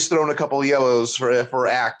have at least thrown a couple of yellows for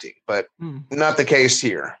acting, but not the case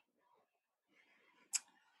here.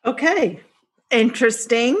 Okay.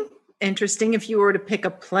 Interesting. If you were to pick a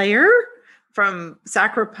player from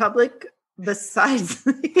Sac Republic besides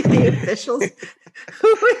the officials,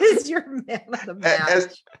 who is your man of the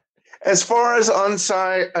match? As far as on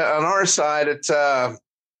our side, it's a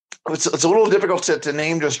little difficult to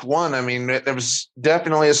name just one. I mean, there was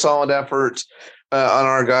definitely a solid effort on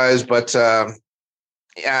our guys, but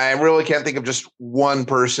I really can't think of just one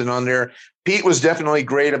person on there. Pete was definitely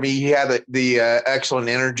great. I mean, he had the excellent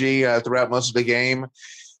energy throughout most of the game.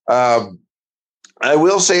 I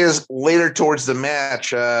will say is later towards the match,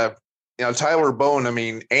 Tyler Bone, I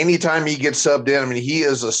mean, anytime he gets subbed in, I mean, he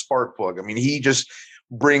is a spark plug. I mean, he just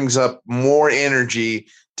brings up more energy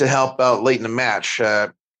to help out late in the match.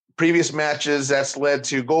 Previous matches, that's led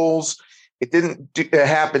to goals. It didn't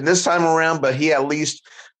happen this time around, but he at least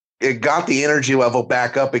got the energy level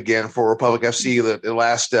back up again for Republic FC the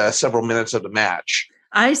last several minutes of the match.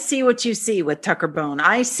 I see what you see with Tucker Bone.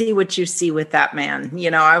 I see what you see with that man.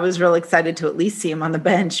 I was real excited to at least see him on the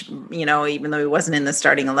bench, even though he wasn't in the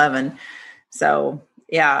starting 11. So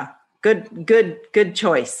yeah, good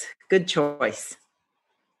choice. Good choice.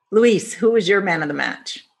 Luis, who was your man of the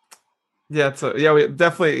match? Yeah, so we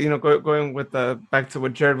definitely, going with back to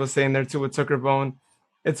what Jared was saying there too with Tucker Bone.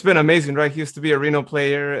 It's been amazing, right? He used to be a Reno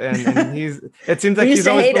player, and it seems like he's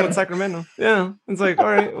always been with Sacramento. Yeah, it's like, all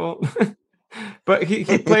right, well, but he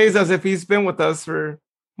plays as if he's been with us for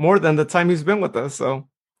more than the time he's been with us. So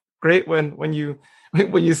great when you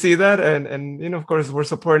see that, and of course we're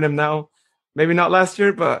supporting him now. Maybe not last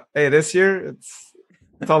year, but hey, this year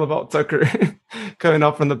it's all about Tucker coming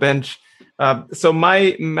up from the bench. So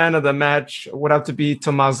my man of the match would have to be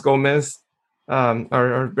Tomas Gomez,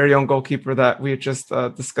 our very own goalkeeper that we just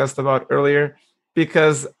discussed about earlier.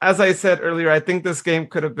 Because as I said earlier, I think this game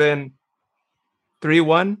could have been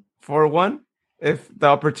 3-1, 4-1 if the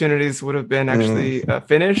opportunities would have been actually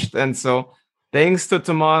finished. And so thanks to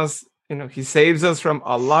Tomas, he saves us from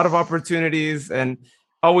a lot of opportunities and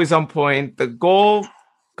always on point. The goal,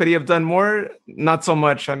 could he have done more? Not so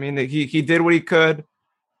much. I mean, he did what he could,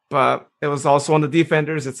 but it was also on the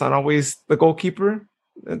defenders. It's not always the goalkeeper.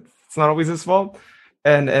 It's not always his fault.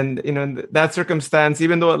 And in that circumstance,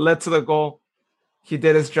 even though it led to the goal, he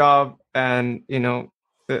did his job. And,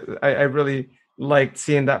 I really liked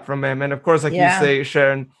seeing that from him. And of course, like you say,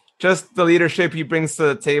 Sharon, just the leadership he brings to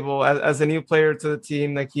the table as a new player to the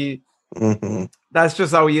team. Like that's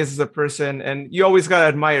just how he is as a person. And you always got to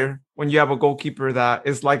admire when you have a goalkeeper that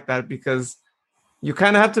is like that, because you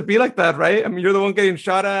kind of have to be like that, right? I mean, you're the one getting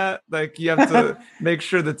shot at. Like, you have to make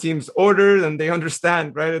sure the team's ordered and they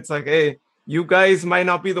understand, right? It's like, hey, you guys might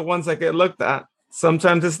not be the ones that get looked at.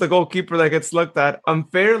 Sometimes it's the goalkeeper that gets looked at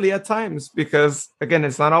unfairly at times, because, again,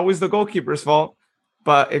 it's not always the goalkeeper's fault.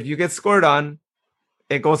 But if you get scored on,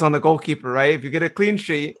 it goes on the goalkeeper, right? If you get a clean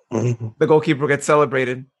sheet, the goalkeeper gets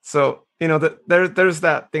celebrated. So, there's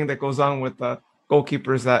that thing that goes on with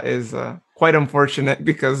goalkeepers that is quite unfortunate,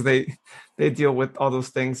 because they deal with all those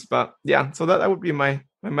things. But yeah, so that would be my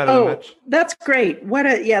man of the match. That's great.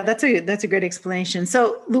 That's a great explanation.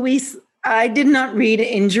 So Luis, I did not read an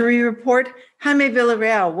injury report. Jaime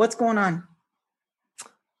Villarreal, what's going on?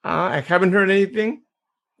 I haven't heard anything,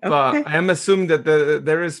 but I am assuming that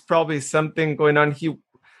there is probably something going on.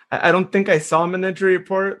 I don't think I saw him in the injury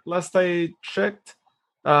report last I checked,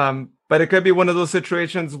 but it could be one of those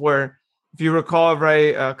situations where, if you recall,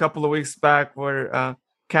 right, a couple of weeks back where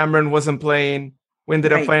Cameron wasn't playing, we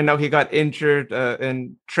ended up finding out he got injured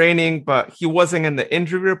in training, but he wasn't in the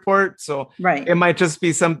injury report. So it might just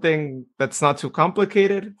be something that's not too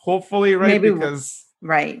complicated, hopefully,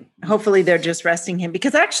 right? Hopefully they're just resting him,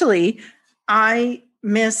 because actually I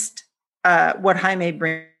missed what Jaime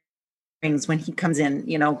brings when he comes in,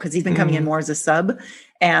 because he's been coming in more as a sub.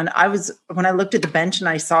 And when I looked at the bench and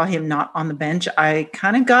I saw him not on the bench, I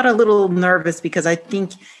kind of got a little nervous, because I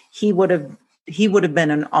think he would have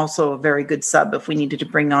been also a very good sub if we needed to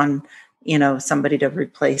bring on, somebody to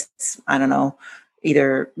replace, I don't know,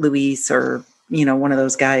 either Luis or, one of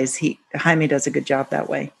those guys. Jaime does a good job that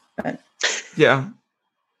way. But yeah.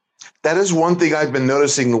 That is one thing I've been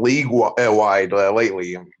noticing league-wide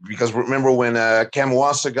lately, because remember when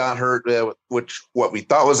Camuasa got hurt, which what we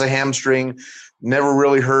thought was a hamstring, never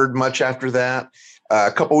really heard much after that.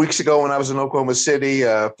 A couple weeks ago when I was in Oklahoma City,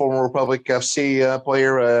 former Republic FC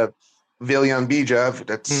player, Viljan Bija,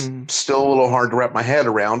 that's still a little hard to wrap my head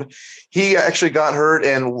around. He actually got hurt,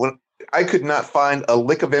 and I could not find a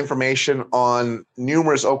lick of information on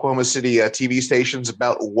numerous Oklahoma City TV stations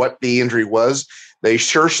about what the injury was. They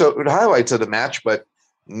sure showed highlights of the match, but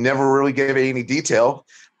never really gave any detail.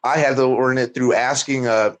 I had to learn it through asking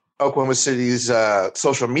Oklahoma City's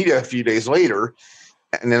social media a few days later.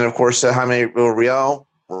 And then, of course, Jaime Villarreal,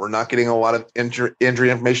 we're not getting a lot of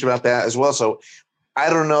injury information about that as well. So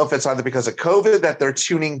I don't know if it's either because of COVID that they're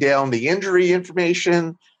tuning down the injury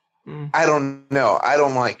information. I don't know. I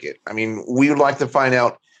don't like it. I mean, we would like to find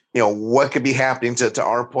out, what could be happening to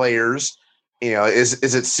our players.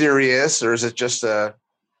 Is it serious, or is it just a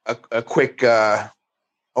quick, I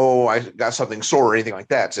got something sore or anything like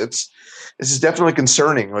that? So this is definitely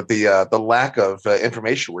concerning with the lack of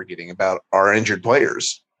information we're getting about our injured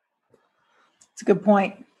players. It's a good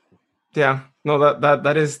point. Yeah, no,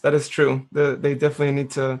 that is true. They definitely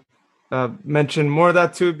need to mention more of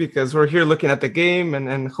that too, because we're here looking at the game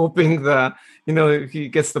and hoping that he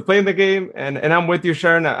gets to play in the game. And I'm with you,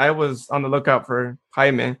 Sharon. I was on the lookout for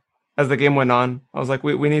Jaime as the game went on. I was like,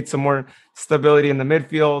 we need some more stability in the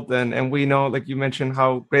midfield, and we know, like you mentioned,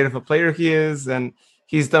 how great of a player he is, and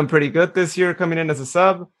he's done pretty good this year coming in as a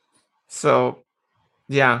sub. So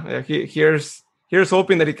yeah, here's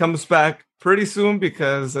hoping that he comes back pretty soon,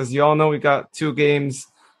 because as you all know, we got 2 games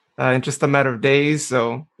in just a matter of days.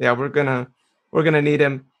 So yeah, we're gonna need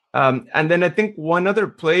him. And then I think one other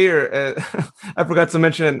player I forgot to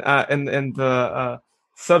mention in the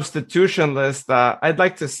substitution list that I'd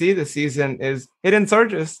like to see this season is Hayden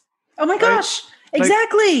Sargis. Oh my gosh.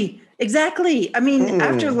 Exactly. I mean,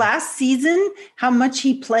 after last season, how much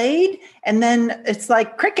he played, and then it's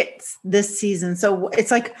like crickets this season. So it's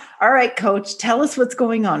like, all right, coach, tell us what's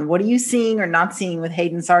going on. What are you seeing or not seeing with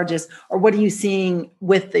Hayden Sargis, or what are you seeing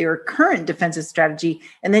with your current defensive strategy?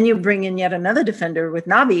 And then you bring in yet another defender with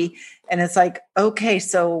Nabi, and it's like, okay,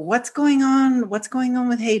 so what's going on? What's going on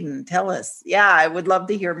with Hayden? Tell us. Yeah, I would love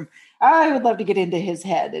to hear him. I would love to get into his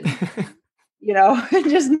head and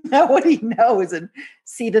just know what he knows and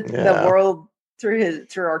see the world through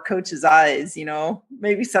our coach's eyes.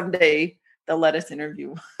 Maybe someday they'll let us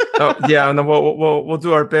interview. Oh yeah, and we'll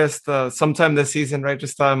do our best sometime this season, right?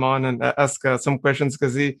 Just have him on and ask some questions,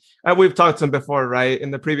 because we've talked to him before, right?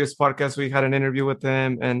 In the previous podcast, we had an interview with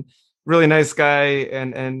him, and really nice guy,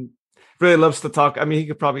 and really loves to talk. I mean, he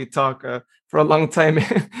could probably talk for a long time.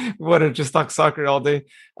 We want to just talk soccer all day.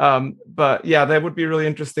 But yeah, that would be really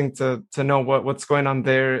interesting to know what's going on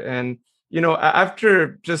there. And,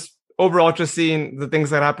 after just overall just seeing the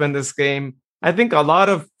things that happened this game, I think a lot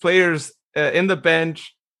of players in the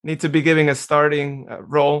bench need to be giving a starting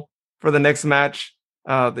role for the next match.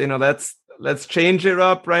 Let's change it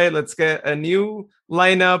up, right? Let's get a new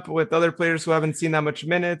lineup with other players who haven't seen that much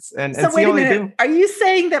minutes and so see wait a how they minute. do. Are you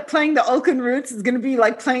saying that playing the Oakland Roots is going to be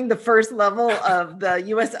like playing the first level of the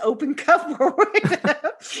U.S. Open Cup?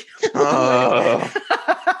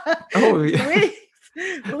 Oh, yeah.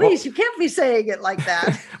 Luis, you can't be saying it like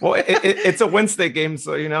that. Well, it's a Wednesday game,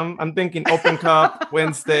 so I'm thinking Open Cup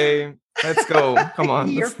Wednesday. Let's go! Come on,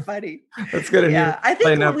 You're funny. Let's get it. Yeah, I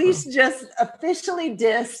think Luis just officially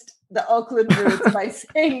dissed the Oakland Roots by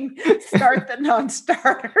saying start the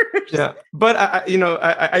non-starters. Yeah, but I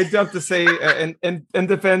do have to say, in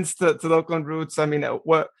defense to the Oakland Roots, I mean,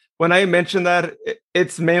 when I mentioned that,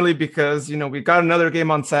 it's mainly because we got another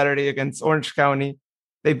game on Saturday against Orange County.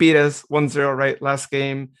 they beat us 1-0 right last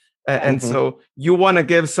game. And so you want to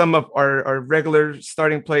give some of our regular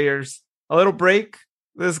starting players a little break.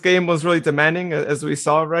 This game was really demanding, as we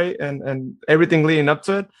saw, right? And everything leading up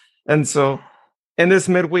to it. And so in this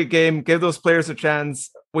midweek game, give those players a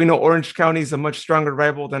chance. We know Orange County is a much stronger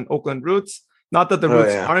rival than Oakland Roots. Not that the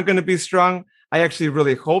Roots aren't going to be strong. I actually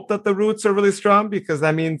really hope that the Roots are really strong, because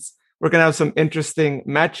that means we're going to have some interesting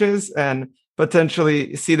matches and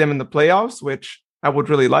potentially see them in the playoffs, which I would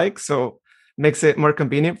really like. So makes it more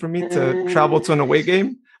convenient for me to travel to an away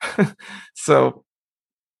game. So,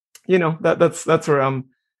 that's where I'm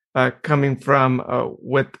coming from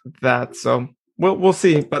with that. So we'll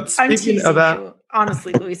see. But speaking of that,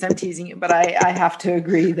 honestly, Luis, I'm teasing you, but I have to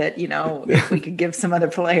agree that, if we could give some other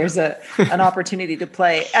players an opportunity to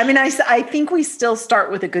play. I mean, I think we still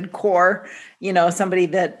start with a good core, somebody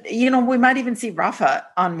that, we might even see Rafa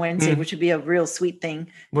on Wednesday, which would be a real sweet thing.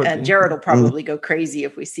 Jared will probably go crazy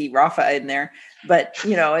if we see Rafa in there, but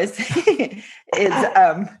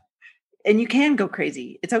and you can go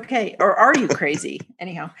crazy. It's okay. Or are you crazy?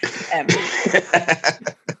 Anyhow.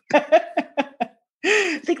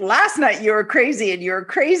 I think last night you were crazy, and you were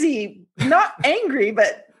crazy, not angry,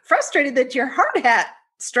 but frustrated that your hard hat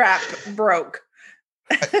strap broke.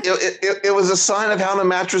 It was a sign of how the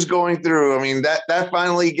match was going through. I mean, that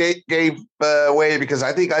finally gave way, because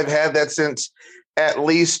I think I've had that since at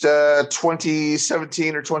least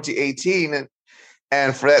 2017 or 2018.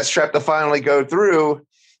 And for that strap to finally go through,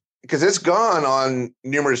 because it's gone on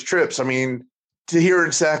numerous trips. I mean, to here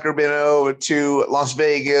in Sacramento, to Las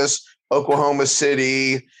Vegas, Oklahoma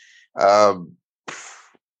City, Irvine,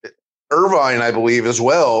 I believe, as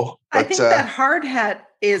well. But, I think that hard hat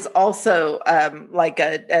is also like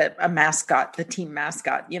a mascot, the team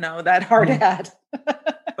mascot, that hard hat.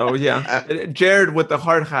 Oh, yeah. Jared with the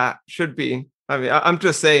hard hat should be. I mean, I'm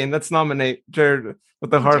just saying, let's nominate Jared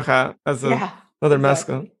with the hard hat as another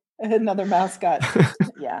mascot. Another mascot.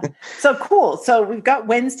 Yeah. So cool. So we've got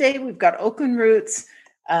Wednesday, we've got Oakland Roots.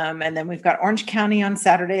 And then we've got Orange County on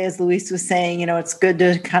Saturday, as Luis was saying. It's good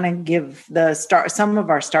to kind of give some of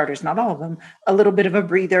our starters, not all of them, a little bit of a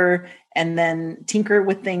breather, and then tinker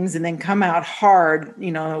with things, and then come out hard.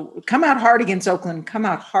 Come out hard against Oakland, come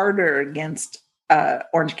out harder against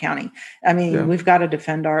Orange County. I mean, we've got to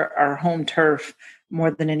defend our home turf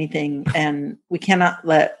more than anything, and we cannot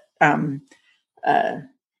let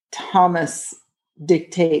Thomas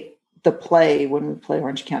dictate the play when we play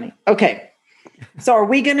Orange County. Okay. So are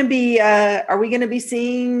we going to be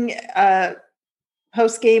seeing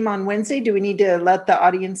post game on Wednesday? Do we need to let the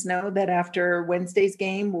audience know that after Wednesday's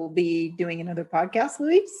game, we'll be doing another podcast,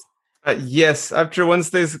 Luis? Yes. After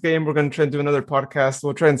Wednesday's game, we're going to try and do another podcast.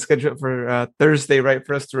 We'll try and schedule it for Thursday, right,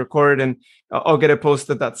 for us to record, and I'll get it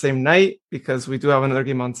posted that same night, because we do have another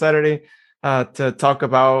game on Saturday to talk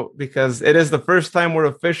about, because it is the first time we're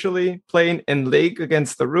officially playing in league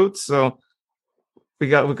against the Roots. So we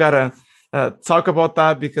got to talk about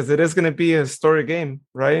that, because it is going to be a historic game,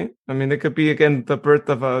 right? I mean, it could be, again, the birth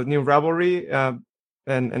of a new rivalry,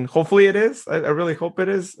 and hopefully it is. I really hope it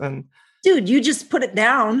is. And dude, you just put it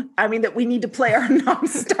down. I mean, that we need to play our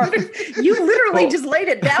non-starter. You literally just laid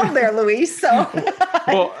it down there, Luis. So,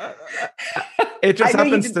 it just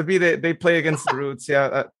happens to be that they play against the Roots.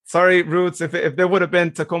 Yeah, sorry, Roots. If there would have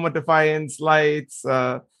been Tacoma Defiance, Lights,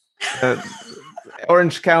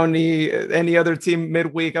 Orange County, any other team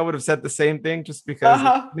midweek, I would have said the same thing, just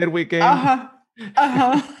because midweek game.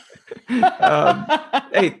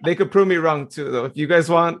 Hey, they could prove me wrong too, though. If you guys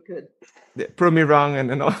want, prove me wrong,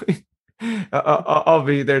 and I'll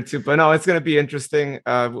be there too. But no, it's going to be interesting.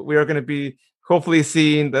 We are going to be hopefully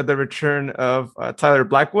seeing the return of Tyler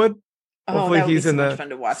Blackwood. Hopefully he's in the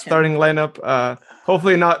starting lineup.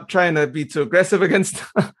 Hopefully not trying to be too aggressive against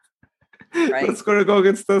Let's go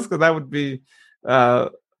against us, because that would be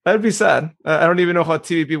sad. I don't even know how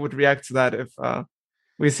TVB would react to that if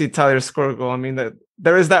we see Tyler score a goal. I mean,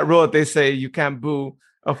 there is that rule that they say you can't boo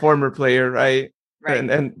a former player, right?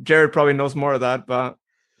 And Jared probably knows more of that, but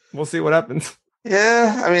we'll see what happens.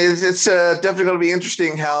 Yeah, I mean, it's definitely going to be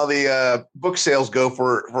interesting how the book sales go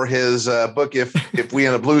for his book if we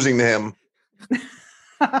end up losing to him.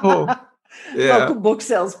 Local book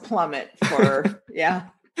sales plummet for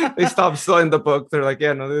They stopped selling the book. They're like,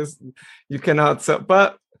 this you cannot sell.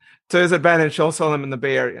 But to his advantage, he'll sell them in the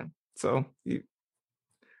Bay Area, so he'll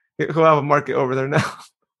have a market over there now.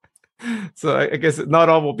 So I guess not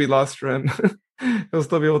all will be lost for him. He'll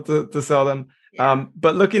still be able to sell them.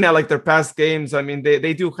 But looking at like their past games, I mean,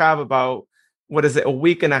 they do have about, a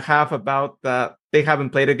week and a half about that they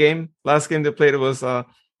haven't played a game. Last game they played was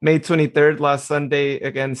May 23rd, last Sunday,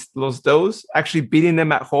 against Los Dos, actually beating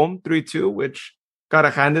them at home 3-2, which gotta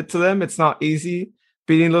hand it to them. It's not easy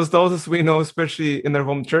beating Los Dos, as we know, especially in their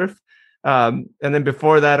home turf. And then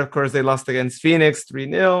before that, of course, they lost against Phoenix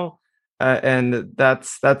 3-0. And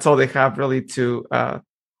that's all they have really to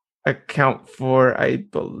account for, I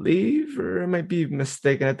believe, or I might be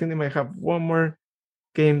mistaken. I think they might have one more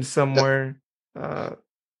game somewhere.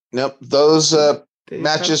 Nope. Those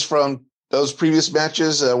matches from those previous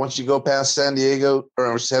matches, once you go past San Diego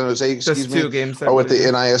or San Jose, excuse me, 2 games or with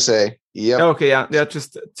the NISA. Yep. Okay, yeah,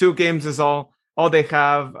 just 2 games is all they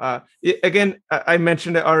have. Again, I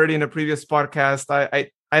mentioned it already in a previous podcast.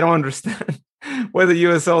 I don't understand why the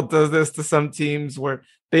USL does this to some teams where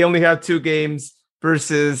they only have 2 games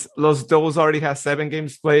versus Los Dos already has 7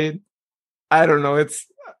 games played. I don't know. It's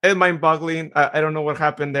mind-boggling. I don't know what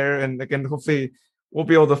happened there. And again, hopefully we'll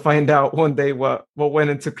be able to find out one day what went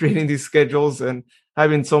into creating these schedules and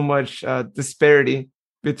having so much disparity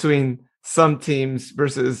between some teams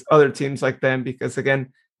versus other teams like them. Because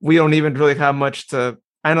again, we don't even really have much to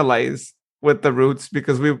analyze with the Roots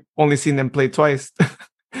because we've only seen them play twice.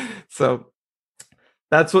 So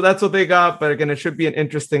that's what they got. But again, it should be an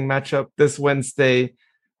interesting matchup this Wednesday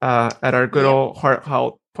at our good old Hart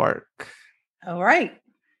Health Park. All right.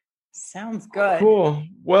 Sounds good. Cool.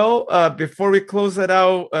 Well, before we close it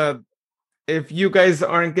out, if you guys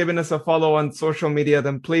aren't giving us a follow on social media,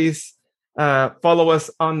 then please follow us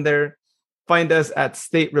on there. Find us at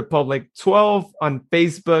State Republic 12 on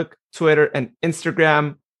Facebook, Twitter, and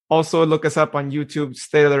Instagram. Also, look us up on YouTube,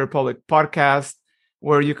 State of the Republic Podcast,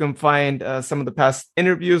 where you can find some of the past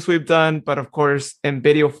interviews we've done, but of course, in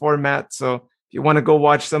video format. So if you want to go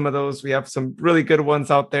watch some of those, we have some really good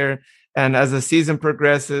ones out there. And as the season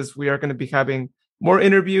progresses, we are going to be having more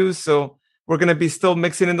interviews. So we're going to be still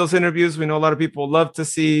mixing in those interviews. We know a lot of people love to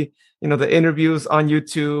see, the interviews on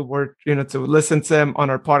YouTube or, to listen to them on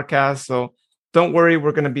our podcast. So don't worry,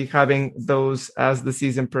 we're going to be having those as the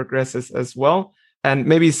season progresses as well. And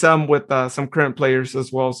maybe some with some current players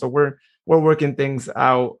as well. So we're working things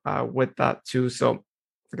out with that too. So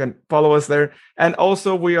again, follow us there. And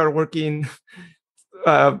also we are working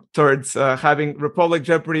towards having Republic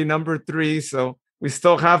Jeopardy number 3. So we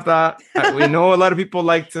still have that. We know a lot of people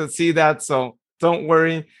like to see that. So don't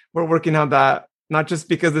worry. We're working on that. Not just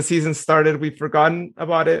because the season started, we've forgotten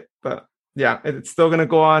about it, but yeah, it's still going to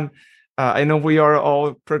go on. I know we are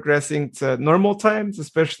all progressing to normal times,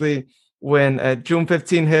 especially when June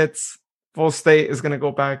 15 hits, full state is going to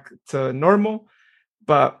go back to normal,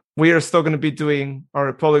 but we are still going to be doing our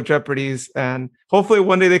Republic Jeopardies, and hopefully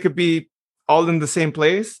one day they could be all in the same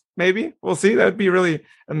place. Maybe we'll see. That'd be really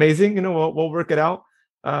amazing. We'll work it out.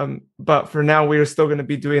 But for now, we are still going to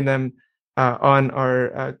be doing them on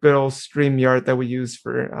our good old StreamYard that we use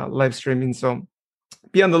for live streaming. So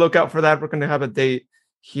be on the lookout for that. We're going to have a date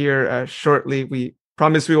here shortly. We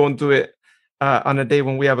promise we won't do it on a day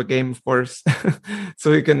when we have a game, of course,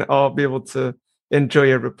 so we can all be able to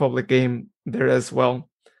enjoy a Republic game there as well.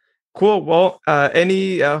 Cool. Well,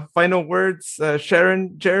 any final words,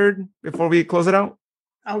 Sharon, Jared, before we close it out?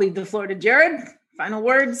 I'll leave the floor to Jared. Final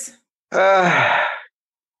words.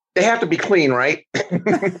 They have to be clean, right? But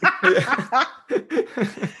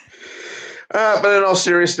in all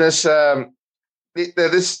seriousness,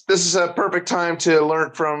 this is a perfect time to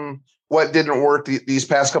learn from what didn't work these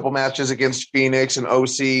past couple matches against Phoenix and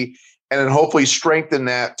OC, and then hopefully strengthen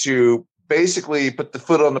that to basically put the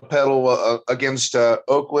foot on the pedal against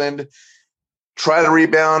Oakland, try to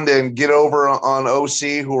rebound and get over on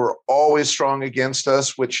OC, who are always strong against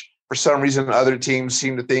us, which for some reason other teams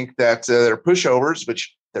seem to think that they're pushovers,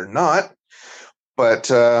 which they're not. But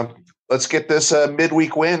let's get this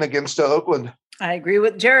midweek win against Oakland. I agree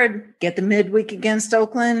with Jared. Get the midweek against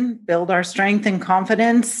Oakland, build our strength and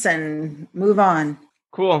confidence, and move on.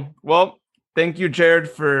 Cool. Well, thank you, Jared,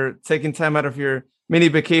 for taking time out of your mini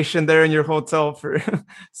vacation there in your hotel for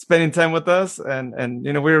spending time with us. And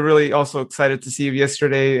we were really also excited to see you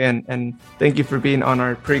yesterday. And thank you for being on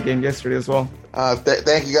our pregame yesterday as well.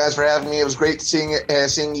 Thank you guys for having me. It was great seeing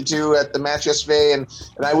you two at the match yesterday. And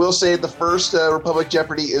I will say the first Republic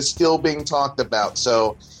Jeopardy is still being talked about.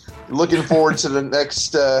 So looking forward to the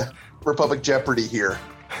next Republic Jeopardy here.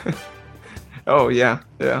 Oh, yeah.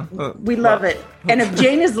 We love it. And if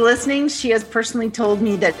Jane is listening, she has personally told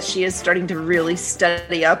me that she is starting to really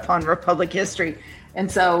study up on Republic history. And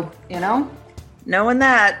so, knowing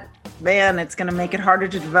that, man, it's going to make it harder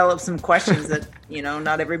to develop some questions that,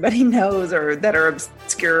 not everybody knows or that are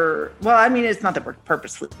obscure. Well, I mean, it's not that we're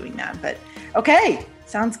purposely doing that, but okay.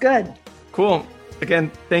 Sounds good. Cool.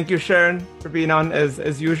 Again, thank you, Sharon, for being on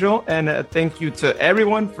as usual. And thank you to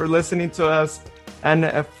everyone for listening to us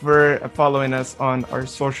and for following us on our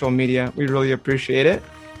social media. We really appreciate it.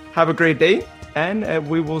 Have a great day, And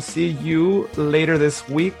we will see you later this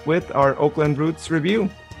week with our Oakland Roots review.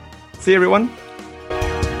 See you, everyone.